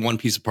 Joe, if you have one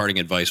piece of parting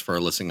advice for our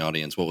listening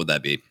audience, what would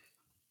that be?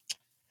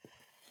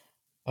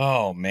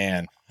 Oh,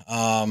 man.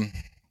 I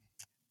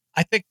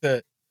think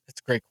it's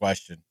a great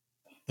question.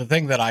 The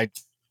thing that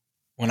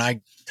when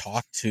I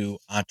talk to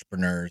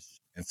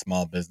entrepreneurs and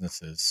small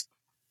businesses,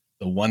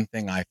 the one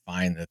thing I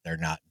find that they're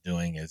not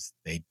doing is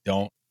they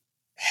don't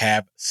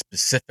have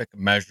specific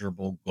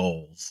measurable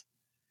goals,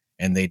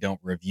 and they don't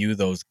review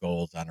those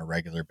goals on a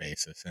regular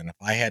basis. And if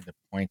I had to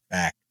point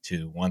back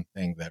to one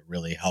thing that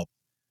really helped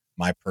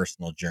my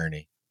personal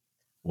journey,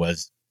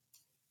 was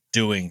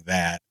doing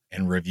that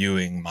and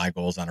reviewing my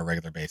goals on a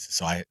regular basis.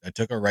 So I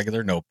took a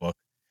regular notebook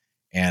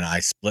and I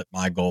split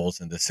my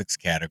goals into 6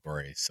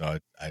 categories. So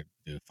I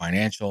do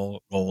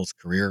financial goals,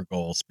 career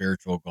goals,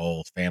 spiritual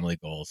goals, family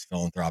goals,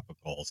 philanthropic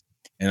goals.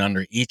 And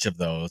under each of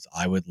those,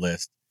 I would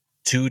list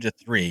 2 to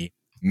 3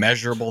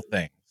 measurable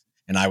things.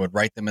 And I would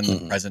write them in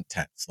the present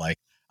tense, like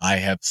I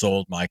have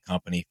sold my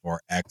company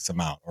for X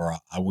amount, or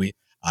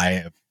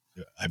the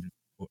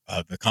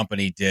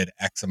company did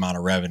X amount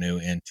of revenue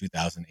in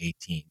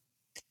 2018.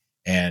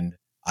 And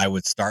I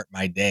would start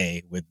my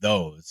day with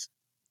those.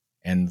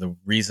 And the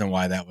reason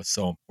why that was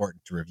so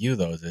important to review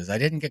those is I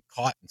didn't get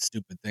caught in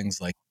stupid things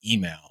like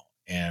email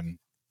and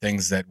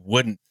things that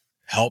wouldn't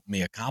help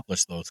me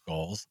accomplish those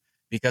goals,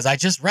 because I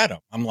just read them.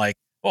 I'm like,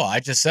 well,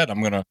 I just said I'm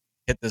going to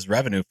hit this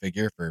revenue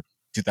figure for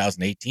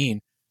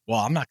 2018. Well,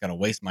 I'm not going to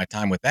waste my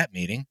time with that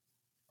meeting,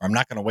 or I'm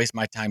not going to waste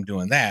my time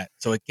doing that.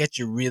 So it gets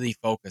you really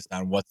focused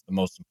on what's the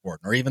most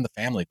important, or even the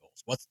family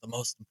goals. What's the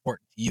most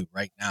important to you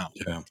right now?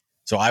 Yeah.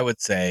 So I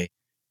would say,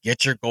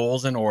 get your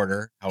goals in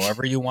order,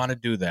 however you want to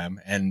do them,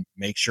 and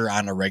make sure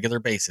on a regular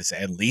basis,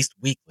 at least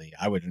weekly,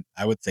 I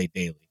would say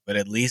daily, but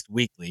at least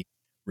weekly,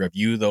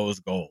 review those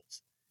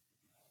goals.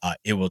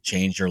 It will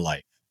change your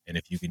life. And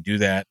if you can do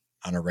that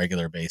on a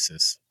regular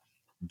basis,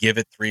 give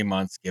it 3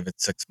 months, give it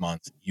 6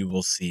 months, you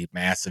will see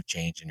massive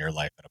change in your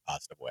life in a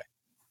positive way.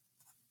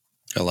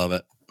 I love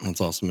it. That's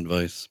awesome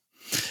advice.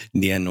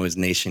 Neon Noise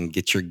Nation,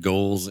 get your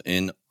goals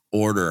in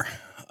order.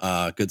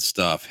 Good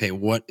stuff. Hey,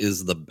 what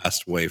is the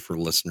best way for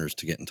listeners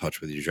to get in touch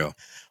with you, Joe?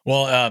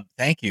 Well,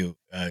 thank you.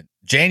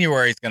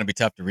 January is going to be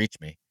tough to reach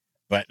me,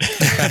 but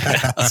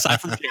aside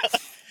from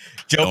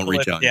Joe, don't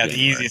reach out. Yeah, the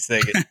easiest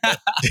thing is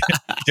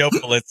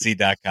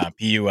joepulizzi.com,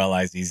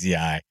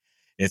 Pulizzi.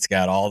 It's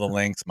got all the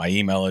links, my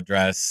email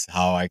address,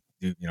 how I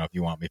do, if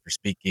you want me for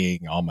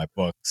speaking, all my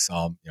books,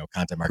 all,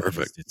 content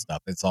marketing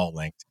stuff. It's all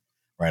linked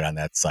right on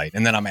that site.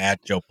 And then I'm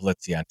at Joe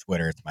Pulizzi on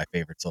Twitter. It's my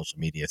favorite social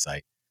media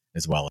site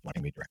as well, if you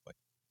want me directly.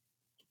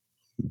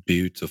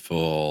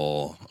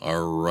 Beautiful.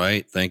 All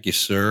right. Thank you,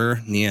 sir.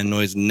 Neon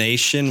Noise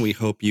Nation, we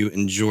hope you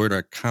enjoyed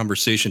our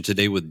conversation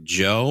today with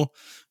Joe.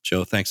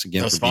 Joe, thanks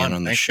again for being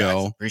on the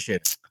show. Guys.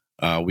 Appreciate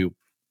it.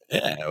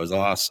 It was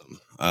awesome.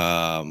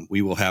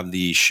 We will have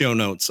the show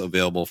notes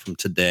available from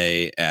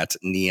today at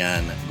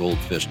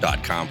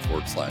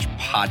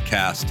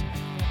neongoldfish.com/podcast.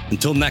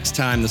 Until next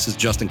time, this is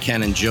Justin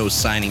Ken and Joe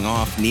signing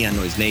off. Neon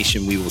Noise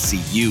Nation, we will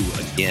see you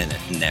again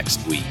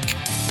next week.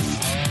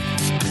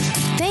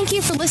 Thank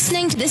you for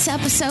listening to this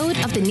episode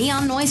of the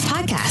Neon Noise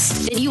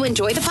Podcast. Did you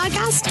enjoy the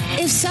podcast?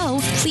 If so,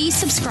 please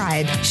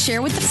subscribe,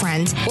 share with a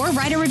friend, or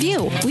write a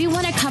review. We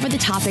want to cover the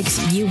topics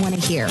you want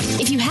to hear.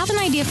 If you have an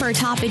idea for a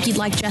topic you'd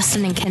like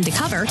Justin and Ken to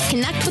cover,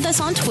 connect with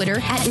us on Twitter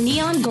at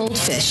Neon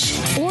Goldfish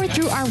or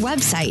through our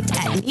website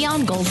at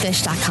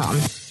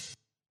neongoldfish.com.